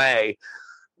certain way.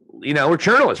 We're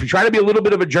journalists. We try to be a little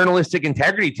bit of a journalistic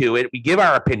integrity to it. We give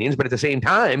our opinions, but at the same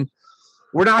time,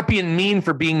 we're not being mean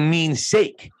for being mean's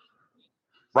sake.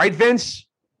 Right, Vince?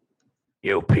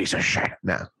 You piece of shit.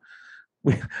 No.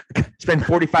 We spent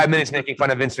 45 minutes making fun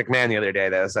of Vince McMahon the other day,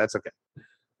 though, so that's okay.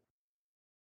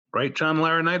 Right, John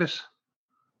Laurinaitis?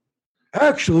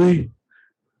 Actually.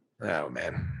 Oh,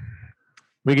 man.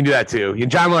 We can do that, too.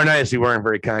 John Laurinaitis, we weren't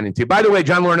very kind into. By the way,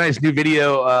 John Laurinaitis' new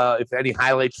video, if any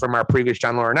highlights from our previous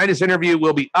John Laurinaitis interview,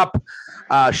 will be up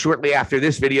shortly after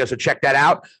this video, so check that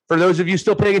out. For those of you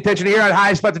still paying attention here on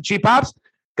High Spot the Cheap Pops,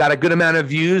 got a good amount of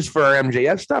views for our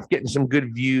MJF stuff, getting some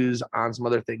good views on some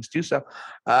other things, too. So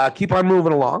keep on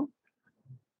moving along.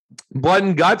 Blood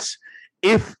and Guts,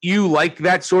 if you like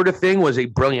that sort of thing, was a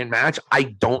brilliant match. I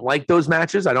don't like those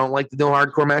matches. I don't like the no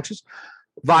hardcore matches.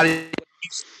 Vadi,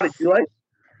 what did you like?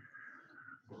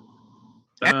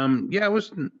 Yeah, it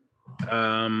was.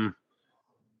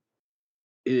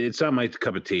 It's not my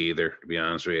cup of tea either, to be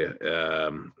honest with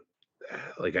you.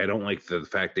 Like, I don't like the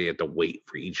fact that you have to wait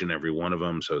for each and every one of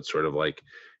them. So it's sort of like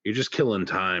you're just killing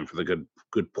time for the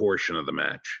good portion of the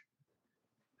match.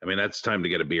 I mean, that's time to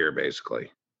get a beer,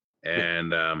 basically.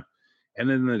 And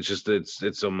then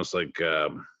it's almost like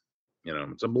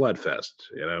it's a blood fest.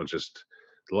 Just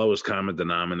the lowest common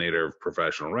denominator of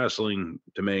professional wrestling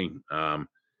to me.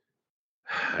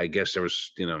 I guess there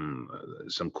was,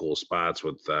 some cool spots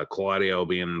with Claudio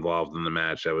being involved in the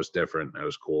match. That was different. That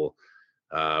was cool.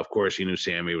 Of course, you knew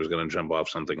Sammy was going to jump off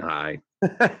something high.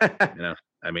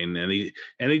 I mean, and he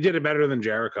did it better than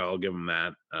Jericho. I'll give him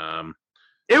that.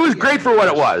 It was great for what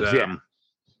it was. Yeah.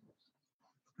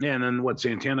 Yeah, and then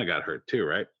Santana got hurt too,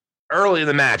 right? Early in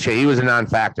the match, he was a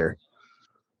non-factor.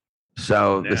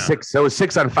 So it was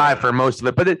 6 on 5 for most of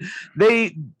it, but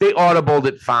they audibled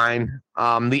it fine.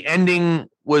 The ending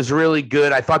was really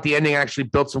good. I thought the ending actually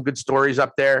built some good stories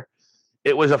up there.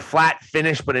 It was a flat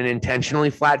finish, but an intentionally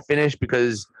flat finish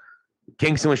because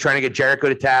Kingston was trying to get Jericho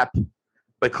to tap,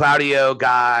 but Claudio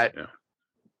got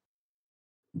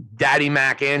Daddy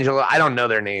Mac, Angelo. I don't know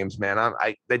their names, man.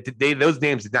 Those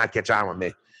names did not catch on with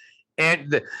me.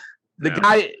 And the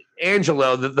guy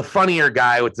Angelo, the funnier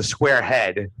guy with the square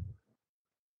head.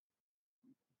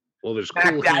 Well, there's Mac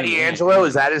Cool Daddy Hand Angelo.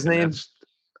 Is that his name?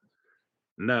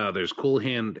 No, there's Cool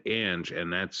Hand Ange,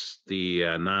 and that's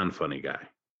the non-funny guy.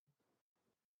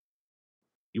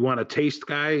 You want a taste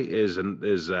guy is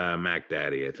Mac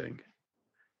Daddy, I think.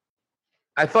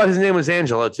 I thought his name was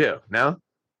Angelo too. No,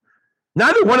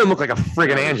 neither one of them look like a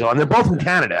friggin' Angelo, and they're both from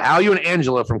Canada. How are you an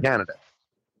Angelo from Canada?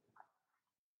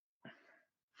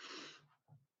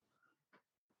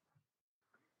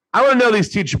 I want to know these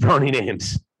 2 jabroni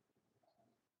names.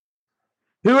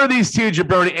 Who are these 2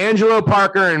 jabroni? Angelo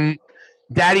Parker and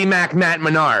Daddy Mac Matt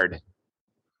Menard.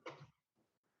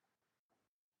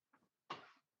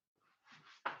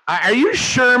 Are you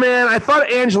sure, man? I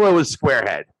thought Angelo was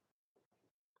squarehead.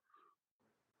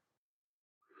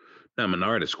 No,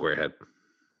 Menard is squarehead.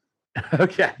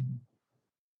 Okay.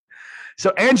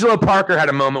 So Angelo Parker had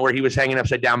a moment where he was hanging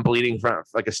upside down, bleeding from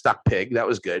like a stuck pig. That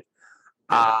was good.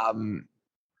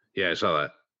 Yeah, I saw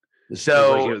that.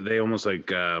 So like, they almost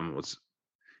like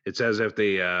it's as if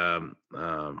they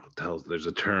there's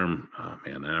a term. Oh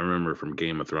man, I remember from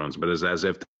Game of Thrones, but it's as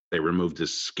if they removed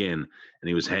his skin and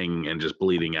he was hanging and just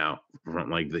bleeding out from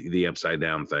like the upside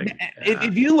down thing.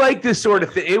 If you like this sort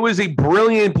of thing, it was a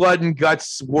brilliant blood and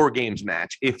guts War Games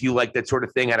match. If you like that sort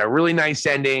of thing, had a really nice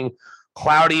ending.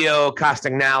 Claudio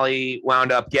Castagnoli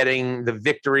wound up getting the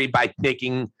victory by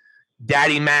making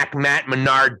Daddy Matt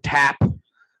Menard tap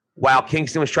while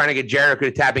Kingston was trying to get Jericho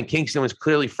to tap, and Kingston was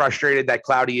clearly frustrated that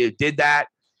Claudio did that.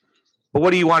 But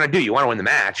what do you want to do? You want to win the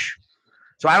match.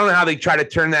 So I don't know how they try to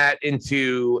turn that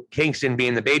into Kingston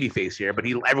being the babyface here, but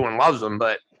everyone loves him.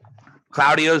 But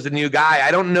Claudio's the new guy. I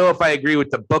don't know if I agree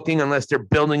with the booking unless they're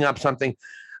building up something.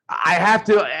 I have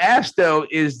to ask, though,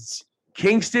 is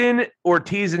Kingston,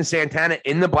 Ortiz, and Santana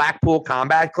in the Blackpool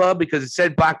Combat Club? Because it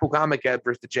said Blackpool Combat Club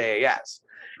versus the JAS.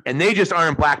 And they just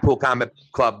aren't Blackpool Combat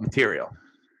Club material.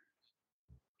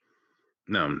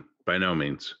 No, by no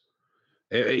means.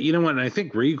 You know what? I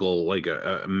think Regal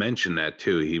mentioned that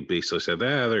too. He basically said,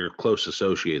 they're close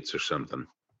associates or something.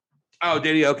 Oh,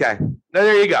 did he? Okay.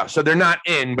 There you go. So they're not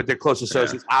in, but they're close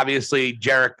associates. Yeah.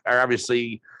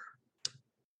 Obviously,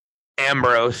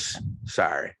 Ambrose.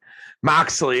 Sorry.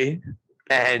 Moxley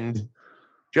and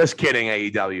just kidding,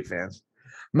 AEW fans.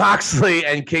 Moxley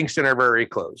and Kingston are very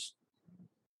close.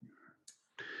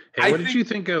 Hey, what did you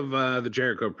think of the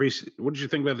Jericho? What did you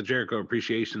think about the Jericho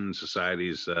Appreciation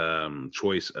Society's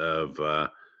choice of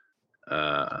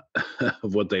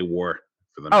what they wore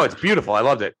for the match? Oh, it's beautiful. I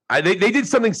loved it. They did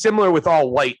something similar with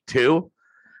all white too.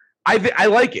 I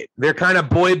like it. They're kind of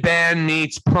boy band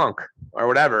meets punk or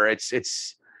whatever.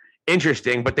 It's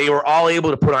interesting, but they were all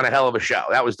able to put on a hell of a show.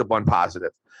 That was the one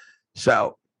positive.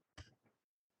 So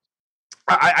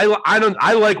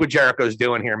I like what Jericho's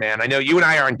doing here, man. I know you and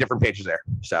I are on different pages there,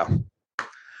 so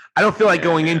I don't feel like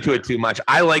going into it too much.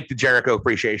 I like the Jericho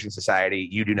Appreciation Society.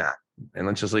 You do not, and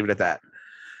let's just leave it at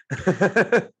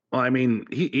that. Well, I mean,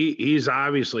 he's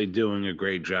obviously doing a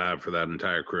great job for that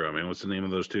entire crew. I mean, what's the name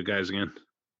of those two guys again?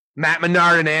 Matt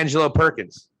Menard and Angelo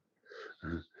Perkins.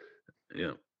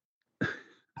 Yeah.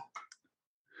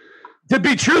 To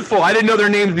be truthful, I didn't know their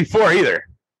names before either.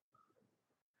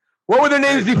 What were their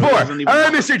names before? All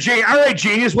right, Mr. G. All right,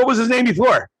 genius. What was his name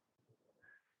before?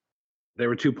 They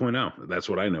were 2.0. That's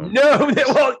what I know. No,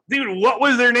 well, dude, what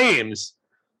was their names?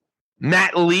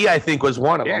 Matt Lee, I think, was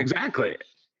one of them. Yeah, exactly.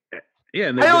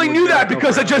 Yeah, I only knew that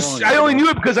because I only knew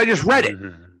it because I just read it.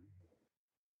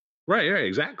 Right,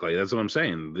 exactly. That's what I'm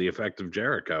saying. The effect of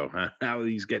Jericho. How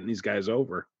he's getting these guys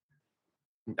over.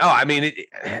 Oh, I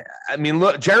mean,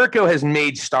 look, Jericho has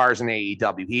made stars in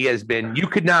AEW. He has been. You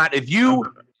could not, if you.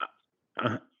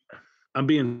 I'm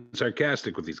being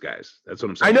sarcastic with these guys. That's what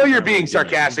I'm saying. I know you're being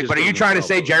sarcastic, but are you trying to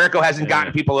say Jericho hasn't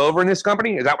gotten people over in this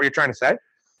company? Is that what you're trying to say?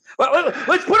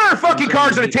 Let's put our fucking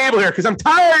cards on the table here, because I'm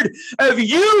tired of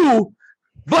you,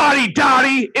 Vladdy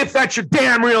Dottie, if that's your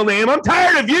damn real name. I'm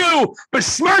tired of you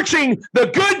besmirching the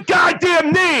good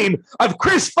goddamn name of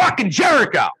Chris fucking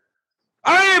Jericho.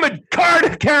 I am a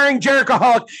card-carrying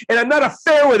Jerichoholic, and I'm not a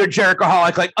fair-weather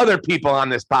Jerichoholic like other people on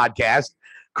this podcast.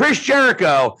 Chris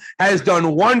Jericho has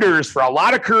done wonders for a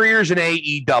lot of careers in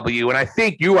AEW, and I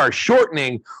think you are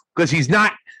shortening because he's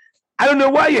not – I don't know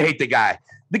why you hate the guy.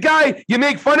 The guy, you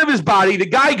make fun of his body. The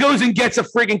guy goes and gets a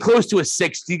friggin' close to a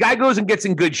 60. The guy goes and gets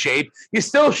in good shape. You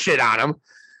still shit on him.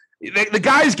 The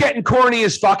guy's getting corny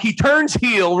as fuck. He turns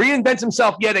heel, reinvents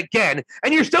himself yet again,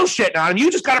 and you're still shitting on him. You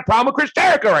just got a problem with Chris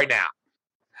Jericho right now.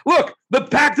 Look, the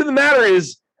fact of the matter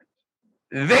is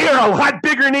they are a lot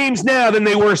bigger names now than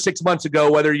they were 6 months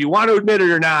ago, whether you want to admit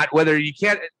it or not, whether you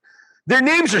can't. Their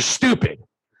names are stupid.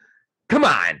 Come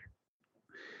on.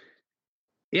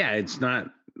 Yeah, it's not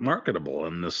marketable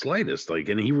in the slightest.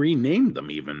 And he renamed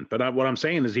them even. But what I'm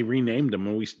saying is he renamed them,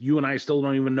 and you and I still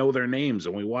don't even know their names,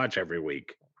 and we watch every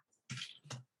week.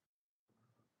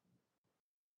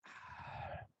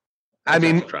 I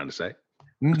mean, what I'm trying to say.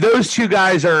 Those two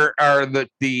guys are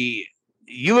the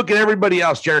you look at everybody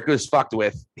else Jericho's fucked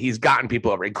with, he's gotten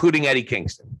people over, including Eddie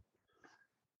Kingston.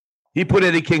 He put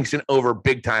Eddie Kingston over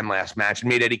big time last match and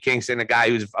made Eddie Kingston a guy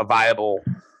who's a viable,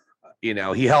 he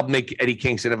helped make Eddie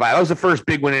Kingston a viable. That was the first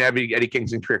big win in Eddie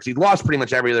Kingston's career. He lost pretty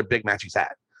much every other big match he's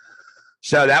had.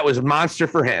 So that was a monster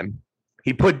for him.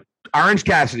 He put Orange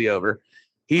Cassidy over.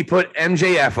 He put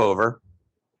MJF over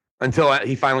until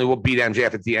he finally will beat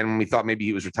MJF at the end when we thought maybe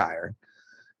he was retiring.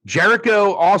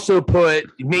 Jericho also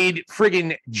made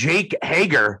friggin' Jake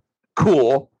Hager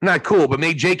not cool, but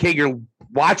made Jake Hager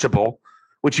watchable,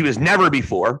 which he was never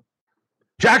before.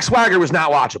 Jack Swagger was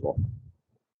not watchable.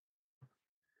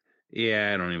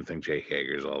 Yeah, I don't even think Jake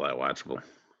Hager's all that watchable.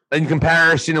 In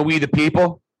comparison to We the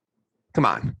People, come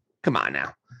on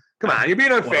now. Come on, you're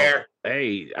being unfair. Well,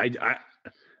 hey,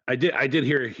 I did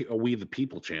hear a We the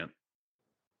People chant.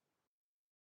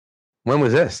 When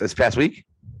was this? This past week?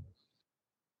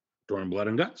 During Blood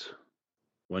and Guts.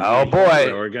 Oh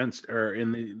boy! Or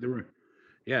in the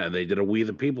yeah, they did a We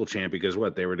the People chant because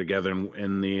they were together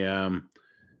in the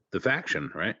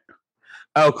faction, right?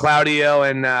 Oh, Claudio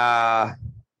and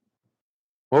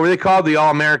what were they called? The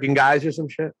All American Guys or some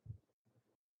shit?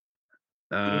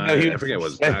 I forget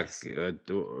what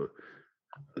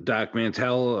Doc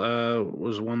Mantel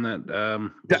was the one that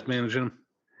was managing him.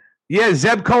 Yeah,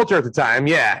 Zeb Coulter at the time,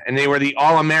 yeah. And they were the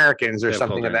All-Americans or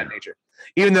something of that nature.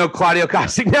 Even though Claudio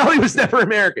Castagnelli was never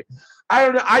American. I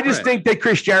don't know. I just think that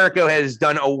Chris Jericho has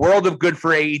done a world of good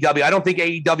for AEW. I don't think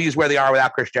AEW is where they are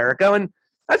without Chris Jericho. And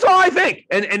that's all I think.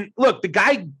 And look, the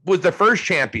guy was the first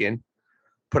champion,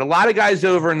 put a lot of guys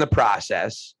over in the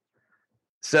process.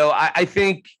 So I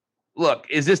think, look,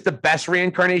 is this the best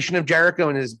reincarnation of Jericho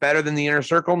and is better than the Inner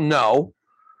Circle? No.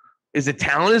 Is the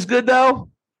talent as good, though?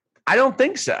 I don't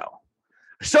think so.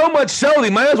 So much so, they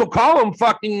might as well call him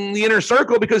fucking the Inner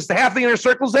Circle because half the Inner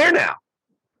Circle's there now.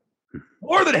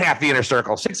 More than half the Inner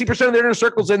Circle. 60% of the Inner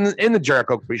Circle's in the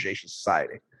Jericho Appreciation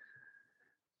Society.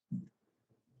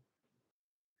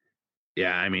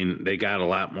 Yeah, I mean, they got a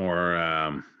lot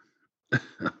more.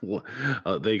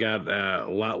 They got a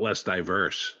lot less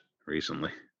diverse recently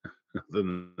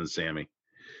than Sammy.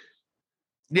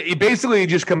 You basically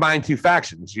just combine two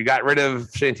factions. You got rid of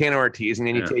Santana Ortiz, and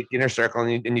then you take Inner Circle,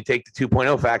 and you take the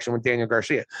 2.0 faction with Daniel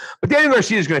Garcia. But Daniel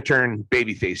Garcia is going to turn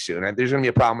babyface soon. There's going to be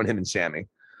a problem with him and Sammy.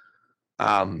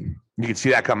 You can see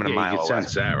that coming a mile away. You can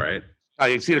sense that, right? Oh,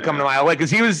 you can see it coming a mile away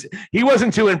because he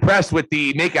wasn't too impressed with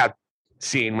the makeout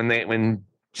scene when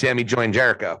Sammy joined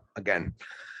Jericho again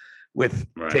with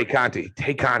Tay Conti.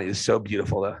 Tay Conti is so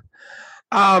beautiful, though.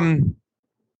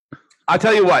 I'll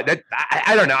tell you what.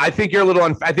 I don't know. I think you're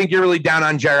I think you're really down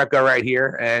on Jericho right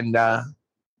here, and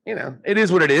it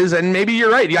is what it is. And maybe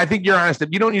you're right. I think you're honest.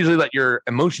 You don't usually let your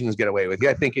emotions get away with you.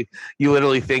 I think you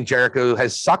literally think Jericho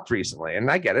has sucked recently,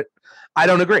 and I get it. I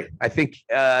don't agree. I think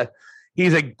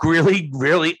he's a really,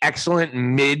 really excellent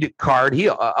mid-card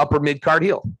heel, upper mid-card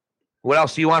heel. What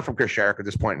else do you want from Chris Jericho at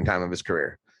this point in time of his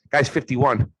career? Guy's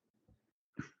 51.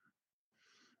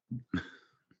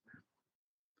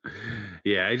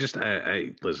 Yeah,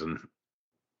 I listen.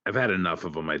 I've had enough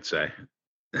of him, I'd say.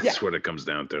 That's what it comes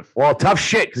down to. Well, tough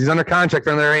shit because he's under contract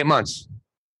for another 8 months.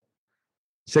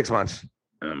 6 months.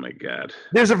 Oh, my God.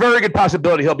 There's a very good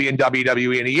possibility he'll be in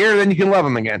WWE in a year, then you can love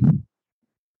him again.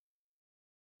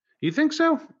 You think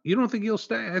so? You don't think he'll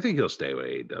stay? I think he'll stay with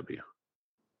AEW.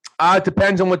 It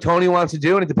depends on what Tony wants to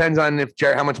do, and it depends on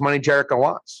how much money Jericho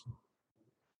wants.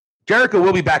 Jericho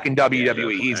will be back in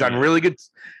WWE.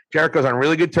 Jericho's on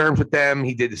really good terms with them.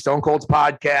 He did the Stone Cold's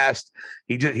podcast.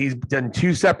 He's done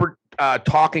 2 separate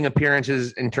talking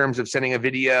appearances in terms of sending a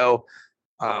video.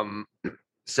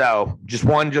 So just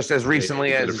one, just as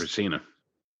recently as for Cena.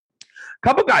 A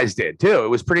couple guys did too. It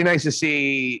was pretty nice to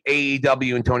see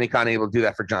AEW and Tony Khan able to do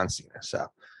that for John Cena. So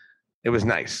it was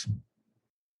nice.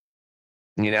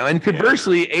 And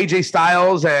conversely, AJ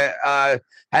Styles had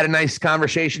a nice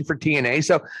conversation for TNA.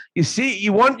 So you see,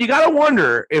 you got to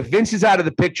wonder if Vince is out of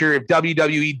the picture, if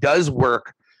WWE does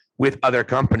work with other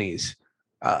companies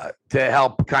to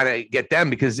help kind of get them.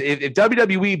 Because if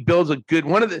WWE builds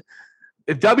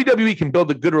if WWE can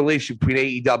build a good relationship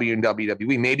between AEW and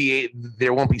WWE, maybe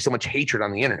there won't be so much hatred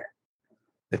on the internet.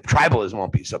 If tribalism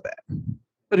won't be so bad.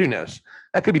 But who knows?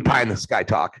 That could be pie in the sky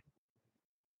talk.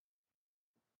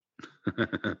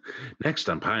 Next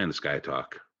on Pie in the Sky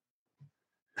Talk.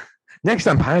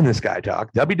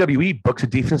 WWE books a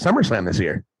decent SummerSlam this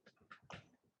year.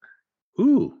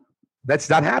 Ooh. That's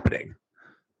not happening.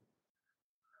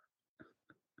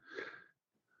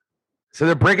 So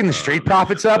they're breaking the Street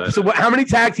Profits up. So how many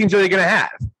tag teams are they going to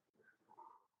have?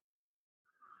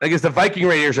 I guess the Viking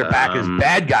Raiders are back as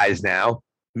bad guys now.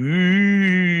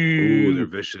 Ooh, they're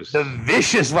vicious. The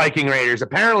vicious Viking Raiders.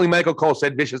 Apparently, Michael Cole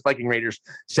said vicious Viking Raiders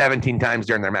 17 times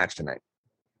during their match tonight.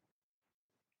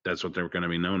 That's what they're going to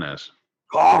be known as.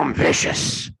 Call them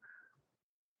vicious.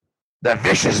 The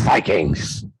vicious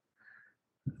Vikings.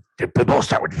 They both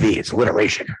start with V. It's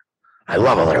alliteration. I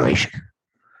love alliteration.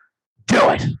 Do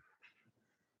it.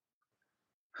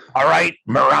 All right,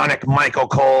 moronic Michael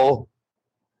Cole.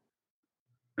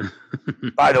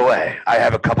 By the way, I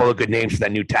have a couple of good names for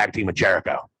that new tag team with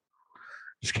Jericho.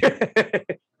 Just kidding.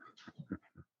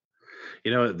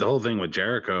 You know, the whole thing with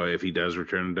Jericho, if he does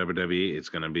return to WWE, it's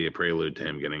going to be a prelude to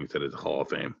him getting to the Hall of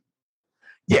Fame.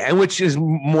 Yeah, and which is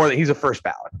more than he's a first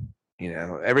ballot. You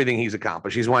know, everything he's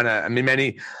accomplished. He's won up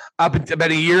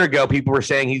about a year ago, people were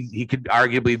saying he could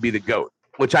arguably be the GOAT,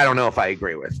 which I don't know if I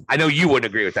agree with. I know you wouldn't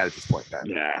agree with that at this point, Ben.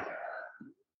 Yeah.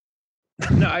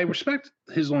 No, I respect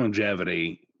his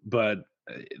longevity, but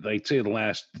like say the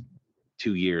last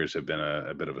 2 years have been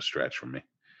a bit of a stretch for me.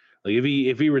 Like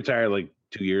if he retired like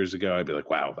 2 years ago, I'd be like,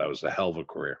 wow, that was a hell of a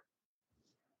career.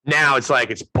 Now it's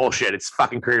like it's bullshit. It's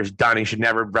fucking career's done. He should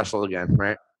never wrestle again,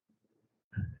 right?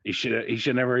 He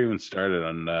should never even started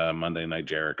on Monday Night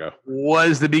Jericho.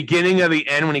 Was the beginning of the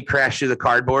end when he crashed through the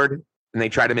cardboard and they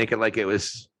tried to make it like it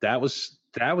was? That was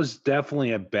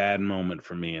definitely a bad moment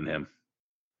for me and him.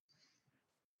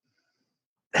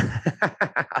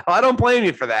 I don't blame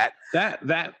you for that.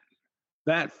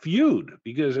 That feud,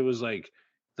 because it was like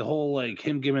the whole like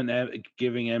him giving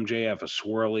MJF a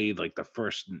swirly like the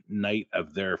first night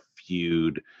of their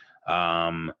feud,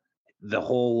 the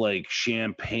whole like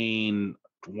champagne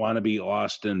wannabe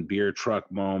Austin beer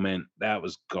truck moment, that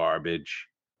was garbage.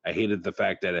 I hated the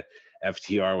fact that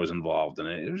FTR was involved in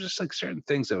it. It was just like certain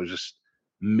things that was just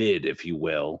mid, if you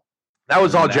will. That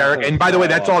was all Jericho. And by the way,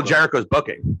 that's all Jericho's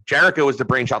booking. Jericho was the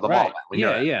brainchild of all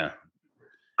that. Yeah.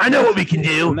 I know what we can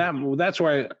do. That's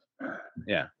why,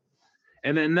 yeah.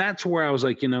 And then that's where I was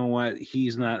like, you know what?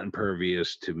 He's not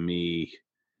impervious to me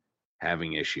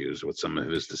having issues with some of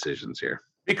his decisions here.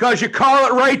 Because you call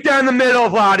it right down the middle,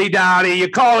 Vladdy Dottie. You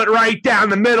call it right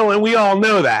down the middle, and we all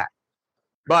know that.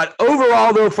 But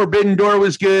overall, though, Forbidden Door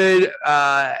was good.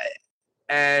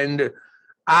 And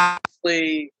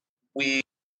obviously,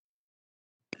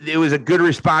 it was a good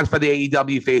response by the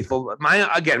AEW faithful.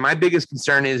 My biggest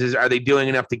concern is are they doing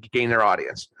enough to gain their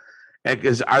audience?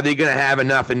 Because are they going to have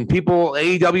enough? And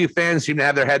AEW fans seem to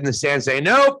have their head in the sand saying,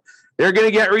 nope, they're going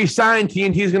to get re-signed.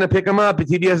 TNT is going to pick them up. And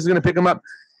TBS is going to pick them up.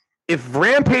 If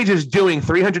Rampage is doing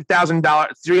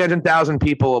 $300,000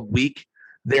 people a week,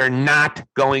 they're not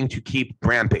going to keep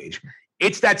Rampage.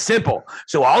 It's that simple.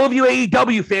 So all of you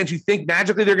AEW fans who think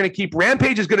magically they're going to keep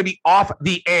Rampage is going to be off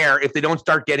the air if they don't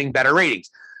start getting better ratings.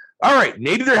 All right,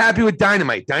 maybe they're happy with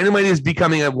Dynamite. Dynamite is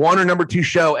becoming a 1 or number 2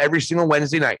 show every single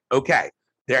Wednesday night. Okay,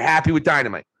 they're happy with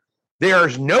Dynamite.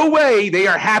 There's no way they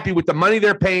are happy with the money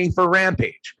they're paying for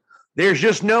Rampage. There's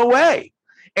just no way.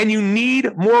 And you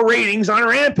need more ratings on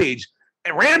Rampage.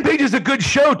 And Rampage is a good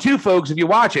show too, folks, if you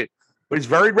watch it. But it's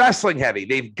very wrestling heavy.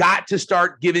 They've got to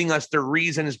start giving us the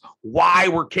reasons why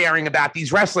we're caring about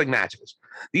these wrestling matches.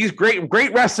 These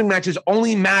great wrestling matches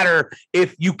only matter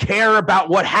if you care about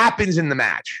what happens in the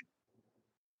match.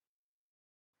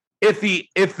 If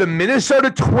the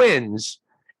Minnesota Twins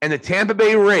and the Tampa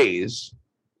Bay Rays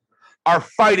are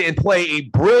fighting and play a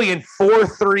brilliant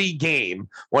 4-3 game,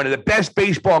 one of the best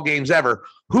baseball games ever,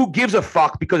 who gives a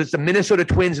fuck because it's the Minnesota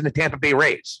Twins and the Tampa Bay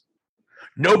Rays?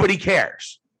 Nobody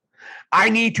cares. I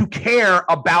need to care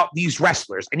about these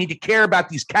wrestlers. I need to care about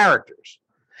these characters.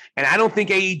 And I don't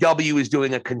think AEW is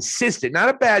doing a consistent, not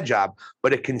a bad job,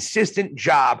 but a consistent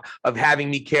job of having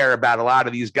me care about a lot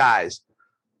of these guys,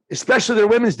 especially their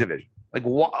women's division. Like,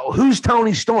 who's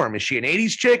Toni Storm? Is she an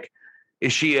 80s chick?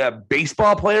 Is she a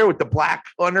baseball player with the black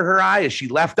under her eye? Is she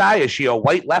left eye? Is she a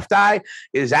white left eye?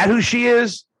 Is that who she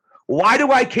is? Why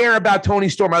do I care about Toni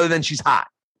Storm other than she's hot?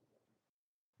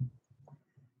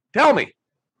 Tell me.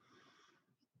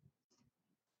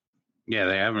 Yeah,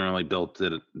 they haven't really built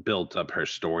up her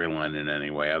storyline in any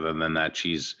way other than that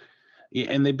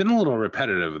and they've been a little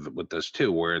repetitive with this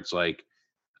too, where it's like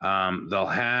they'll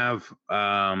have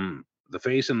the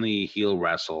face and the heel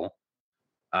wrestle.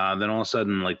 Then all of a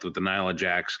sudden, like with the Nyla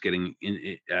Jax getting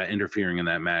interfering in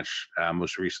that match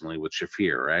most recently with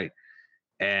Shafir, right?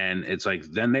 And it's like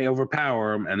then they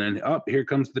overpower him, and then here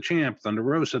comes the champ Thunder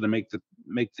Rosa to make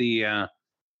the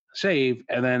save,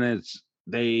 and then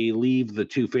they leave the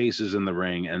two faces in the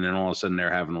ring, and then all of a sudden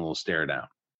they're having a little stare down.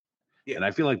 Yeah. And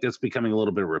I feel like that's becoming a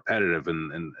little bit repetitive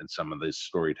in some of this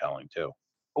storytelling too.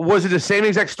 Was it the same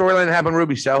exact storyline that happened with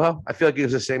Ruby Soho? I feel like it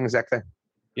was the same exact thing.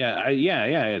 Yeah,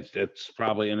 it's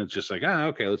probably, and it's just like,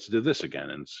 okay, let's do this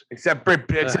again. And except Britt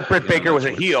Baker was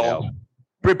a heel.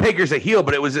 Britt Baker's a heel,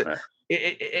 but it was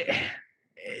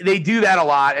they do that a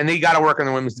lot, and they got to work on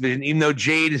the women's division, even though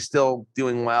Jade is still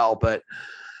doing well. But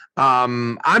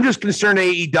I'm just concerned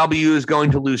AEW is going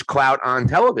to lose clout on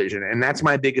television, and that's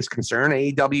my biggest concern.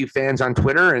 AEW fans on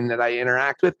Twitter and that I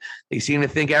interact with, they seem to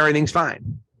think everything's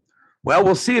fine. Well,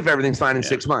 we'll see if everything's fine in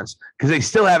 6 months because they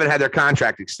still haven't had their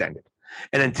contract extended.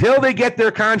 And until they get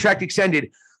their contract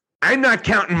extended, I'm not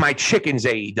counting my chickens,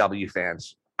 AEW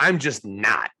fans. I'm just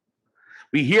not.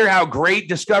 We hear how great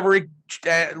Discovery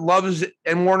loves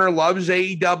and Warner loves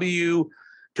AEW.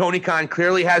 Tony Khan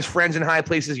clearly has friends in high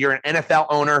places. You're an NFL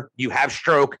owner. You have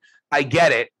stroke. I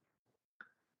get it.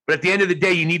 But at the end of the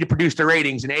day, you need to produce the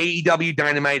ratings. And AEW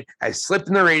Dynamite has slipped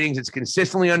in the ratings. It's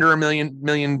consistently under a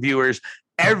million viewers.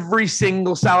 Every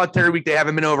single solitary week, they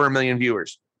haven't been over 1 million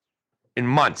viewers in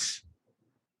months.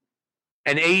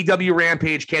 And AEW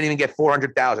Rampage can't even get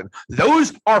 400,000.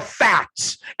 Those are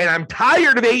facts. And I'm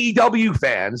tired of AEW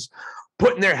fans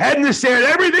putting their head in the sand.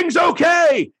 Everything's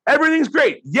okay. Everything's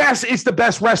great. Yes, it's the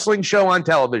best wrestling show on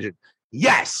television.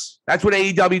 Yes, that's what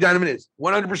AEW Dynamite is,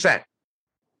 100%.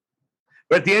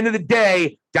 But at the end of the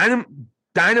day,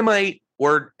 Dynamite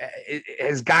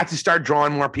has got to start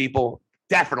drawing more people,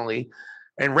 definitely.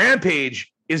 And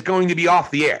Rampage is going to be off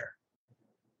the air.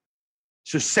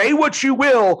 So say what you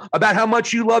will about how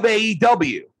much you love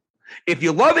AEW. If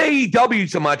you love AEW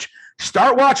so much,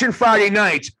 start watching Friday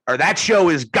nights or that show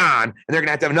is gone and they're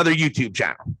going to have another YouTube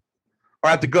channel or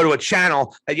have to go to a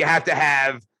channel that you have to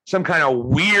have some kind of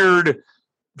weird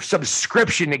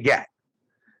subscription to get.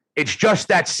 It's just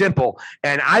that simple.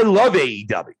 And I love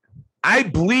AEW. I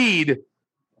bleed.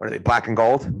 What are they, black and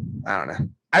gold? I don't know.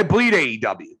 I bleed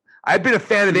AEW. I've been a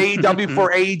fan of AEW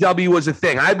before AEW was a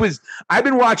thing. I've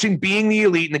been watching Being the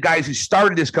Elite and the guys who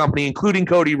started this company, including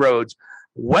Cody Rhodes,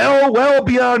 well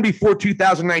beyond before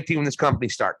 2019 when this company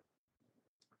started.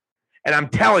 And I'm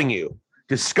telling you,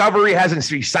 Discovery hasn't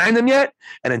re-signed them yet.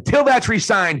 And until that's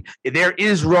re-signed, there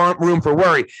is room for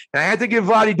worry. And I had to give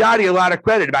Vladi Dottie a lot of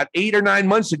credit. About 8 or 9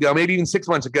 months ago, maybe even 6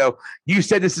 months ago, you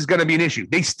said this is going to be an issue.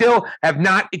 They still have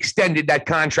not extended that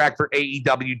contract for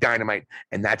AEW Dynamite.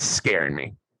 And that's scaring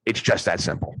me. It's just that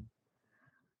simple.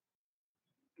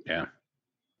 Yeah.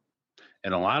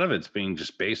 And a lot of it's being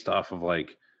just based off of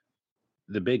like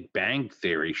the Big Bang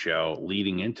Theory show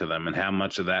leading into them and how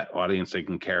much of that audience they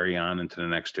can carry on into the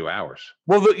next 2 hours.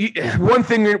 Well, one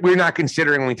thing we're not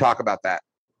considering when we talk about that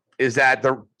is that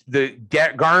the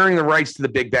garnering the rights to the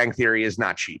Big Bang Theory is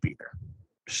not cheap either.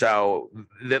 So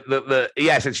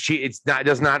yes, it's cheap. It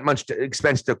does not much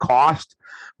expense to cost,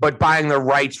 but buying the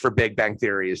rights for Big Bang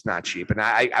Theory is not cheap. And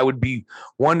I would be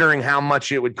wondering how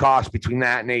much it would cost between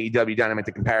that and AEW Dynamite,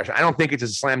 the comparison. I don't think it's a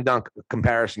slam dunk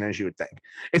comparison as you would think.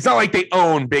 It's not like they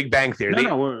own Big Bang Theory.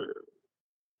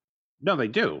 No, they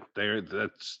do.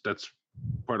 That's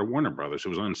part of Warner Brothers. It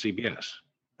was on CBS.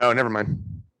 Oh, never mind.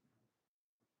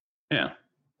 Yeah.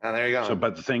 Oh, there you go. So,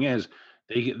 but the thing is,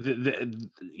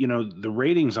 the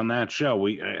ratings on that show,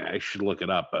 I should look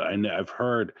it up, but I've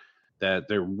heard that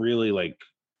they're really like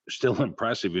still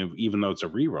impressive, even though it's a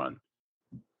rerun.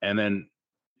 And then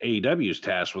AEW is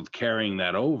tasked with carrying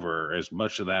that over as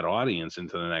much of that audience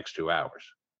into the next 2 hours.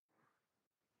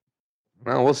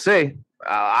 Well, we'll see.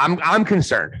 I'm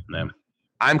concerned. Yeah.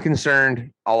 I'm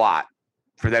concerned a lot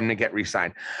for them to get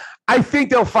re-signed. I think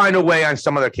they'll find a way on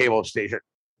some other cable station.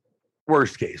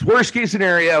 Worst case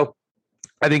scenario,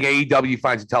 I think AEW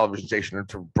finds a television station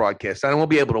to broadcast, and we'll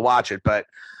be able to watch it. But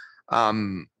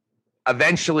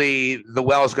eventually, the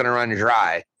well is going to run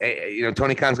dry.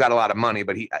 Tony Khan's got a lot of money,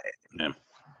 but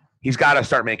he's got to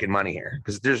start making money here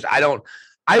because I don't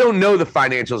know the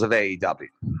financials of AEW.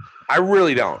 I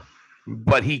really don't.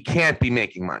 But he can't be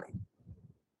making money.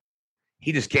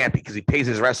 He just can't be because he pays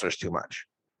his wrestlers too much.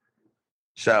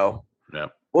 So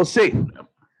we'll see.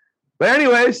 But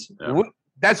anyways,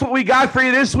 that's what we got for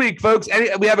you this week, folks.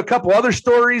 We have a couple other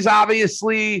stories,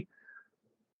 obviously.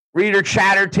 Rita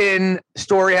Chatterton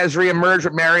story has reemerged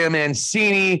with Mario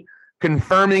Mancini,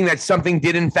 confirming that something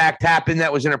did in fact happen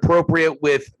that was inappropriate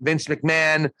with Vince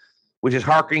McMahon, which is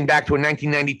harkening back to a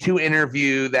 1992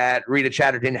 interview that Rita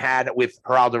Chatterton had with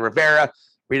Geraldo Rivera.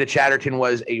 Rita Chatterton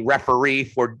was a referee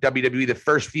for WWE, the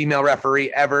first female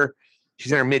referee ever.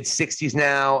 She's in her mid-60s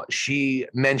now. She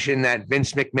mentioned that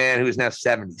Vince McMahon, who is now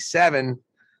 77,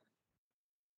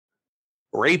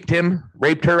 raped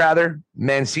her.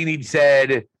 Mancini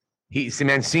said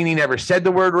Mancini never said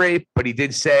the word rape, but he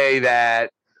did say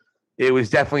that it was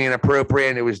definitely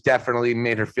inappropriate. It was definitely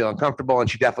made her feel uncomfortable, and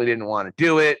she definitely didn't want to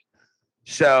do it.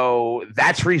 So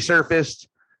that's resurfaced.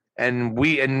 And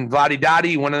Vladi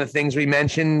Dottie, one of the things we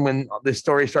mentioned when this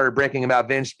story started breaking about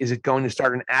Vince, is it going to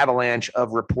start an avalanche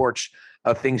of reports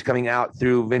of things coming out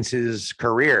through Vince's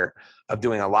career of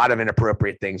doing a lot of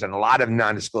inappropriate things and a lot of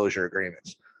non-disclosure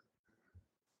agreements.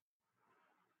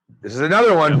 This is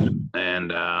another one.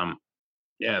 And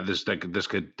this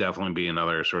could definitely be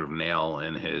another sort of nail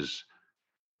in his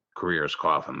career's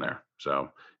coffin there.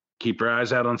 So keep your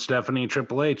eyes out on Stephanie and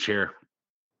Triple H here.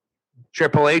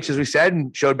 Triple H, as we said,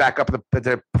 showed back up at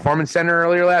the Performance Center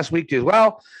earlier last week as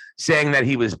well. saying that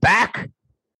he was back.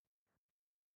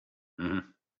 Mm-hmm.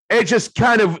 It's just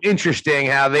kind of interesting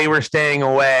how they were staying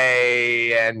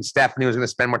away and Stephanie was going to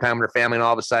spend more time with her family, and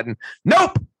all of a sudden,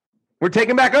 nope, we're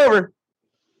taking back over.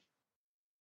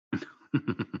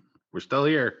 We're still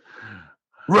here.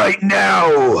 Right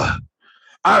now,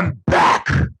 I'm back.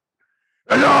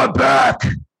 And I'm back.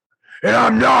 And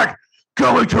I'm not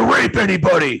going to rape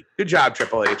anybody. Good job,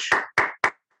 Triple H.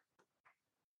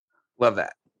 Love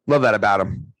that. Love that about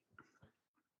him.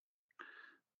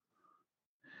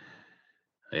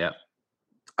 Yeah.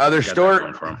 Other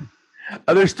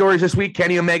stories this week.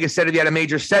 Kenny Omega said if he had a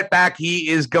major setback, he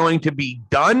is going to be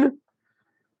done.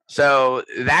 So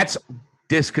that's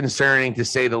disconcerting to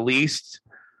say the least.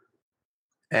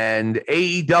 And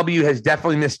AEW has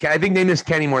definitely missed. I think they miss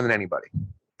Kenny more than anybody.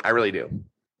 I really do.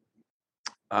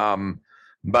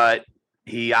 But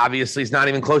he obviously is not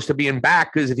even close to being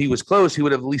back, because if he was close, he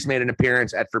would have at least made an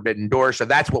appearance at Forbidden Door. So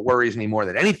that's what worries me more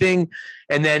than anything.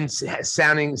 And then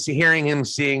hearing him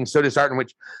seeing so disheartened,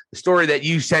 which the story that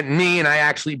you sent me and I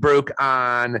actually broke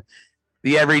on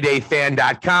the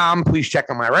everydayfan.com. Please check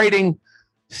on my writing.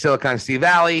 Silicon Steve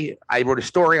Valli. I wrote a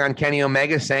story on Kenny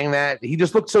Omega saying that he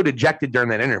just looked so dejected during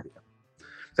that interview.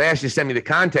 So I asked you to send me the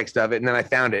context of it, and then I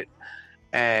found it.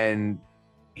 And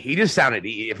he just sounded,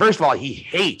 first of all, he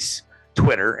hates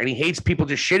Twitter, and he hates people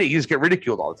just shitting. He just get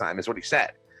ridiculed all the time, is what he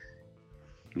said.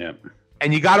 Yeah.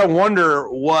 And you got to wonder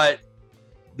what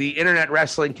the internet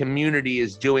wrestling community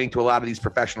is doing to a lot of these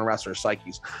professional wrestler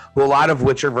psyches, who a lot of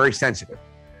which are very sensitive.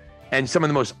 And some of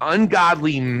the most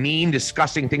ungodly, mean,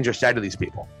 disgusting things are said to these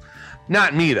people.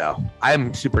 Not me, though.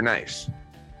 I'm super nice.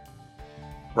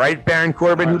 Right, Baron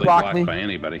Corbin, who blocked me? By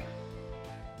anybody.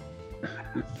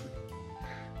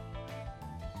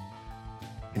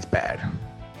 It's bad.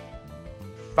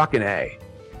 Fucking A.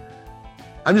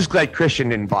 I'm just glad Christian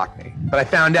didn't block me. But I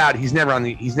found out he's never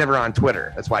on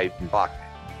Twitter. That's why he didn't block me.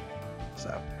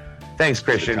 So, thanks,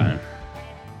 Christian.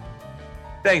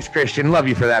 Thanks, Christian. Love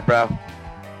you for that, bro.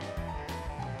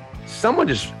 Someone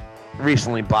just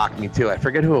recently blocked me too. I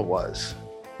forget who it was.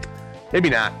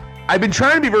 Maybe not. I've been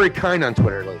trying to be very kind on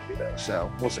Twitter lately, though,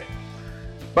 so we'll see.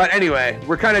 But anyway,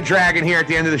 we're kind of dragging here at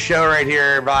the end of the show right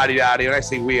here. Body. When I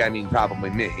say we, I mean probably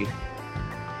me.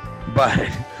 But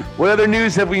what other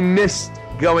news have we missed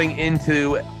going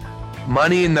into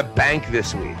Money in the Bank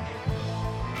this week?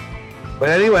 But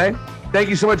anyway, thank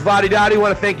you so much, Vladi Dottie. I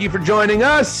want to thank you for joining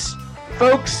us,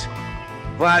 folks.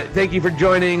 Thank you for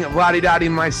joining Vladi Dottie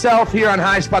and myself here on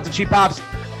High Spots and Cheap Pops.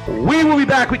 We will be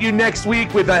back with you next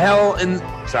week with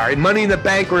a Money in the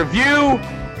Bank review.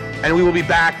 And we will be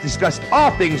back to discuss all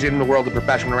things in the world of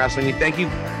professional wrestling. Thank you.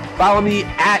 Follow me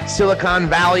at Silicon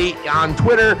Valley on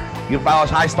Twitter. You can follow us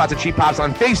High Spots and Cheap Pops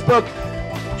on Facebook.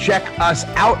 Check us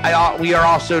out. We are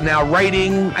also now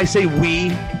writing. I say we,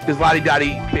 because Vladi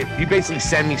Dottie, you basically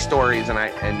send me stories and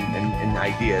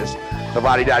ideas. So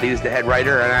Vladi Dottie is the head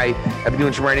writer, and I have been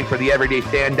doing some writing for the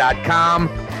everydayfan.com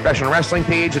professional wrestling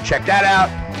page, so check that out.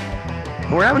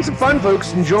 And we're having some fun,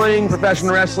 folks, enjoying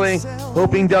professional wrestling,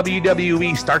 hoping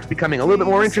WWE starts becoming a little bit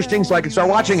more interesting so I can start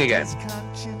watching again.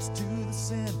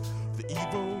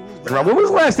 Rob, what was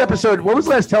the last episode? What was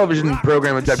the last television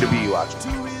program of WWE you watched?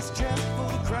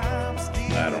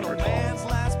 I don't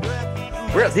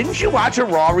recall. Really? Didn't you watch a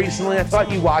Raw recently? I thought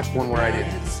you watched one where I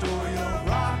didn't.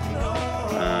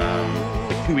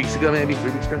 Like 2 weeks ago, maybe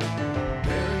 3 weeks ago.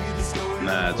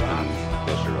 Nah, it's been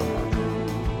closer to a month.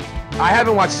 I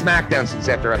haven't watched SmackDown since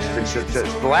after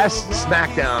the last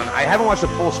SmackDown. I haven't watched a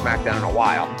full SmackDown in a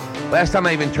while. Last time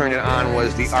I even turned it on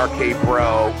was the RK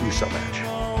Bro Uso match.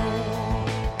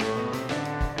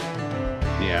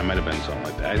 Yeah, it might have been something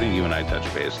like that. I think you and I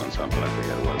touched base on something. I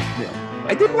forget it was. Yeah.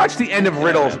 I did watch the end of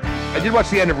Riddle's. I did watch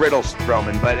the end of Riddle's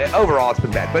Roman, but overall it's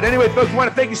been bad. But anyway, folks, we want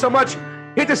to thank you so much.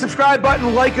 Hit the subscribe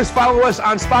button, like us, follow us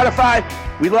on Spotify.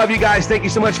 We love you guys. Thank you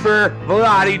so much for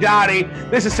Vladi Dottie.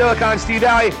 This is Silicon Steve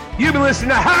Valli. You've been listening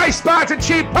to High Spots and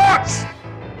Cheap Pops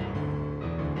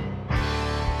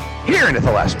here in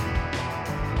the Lesson.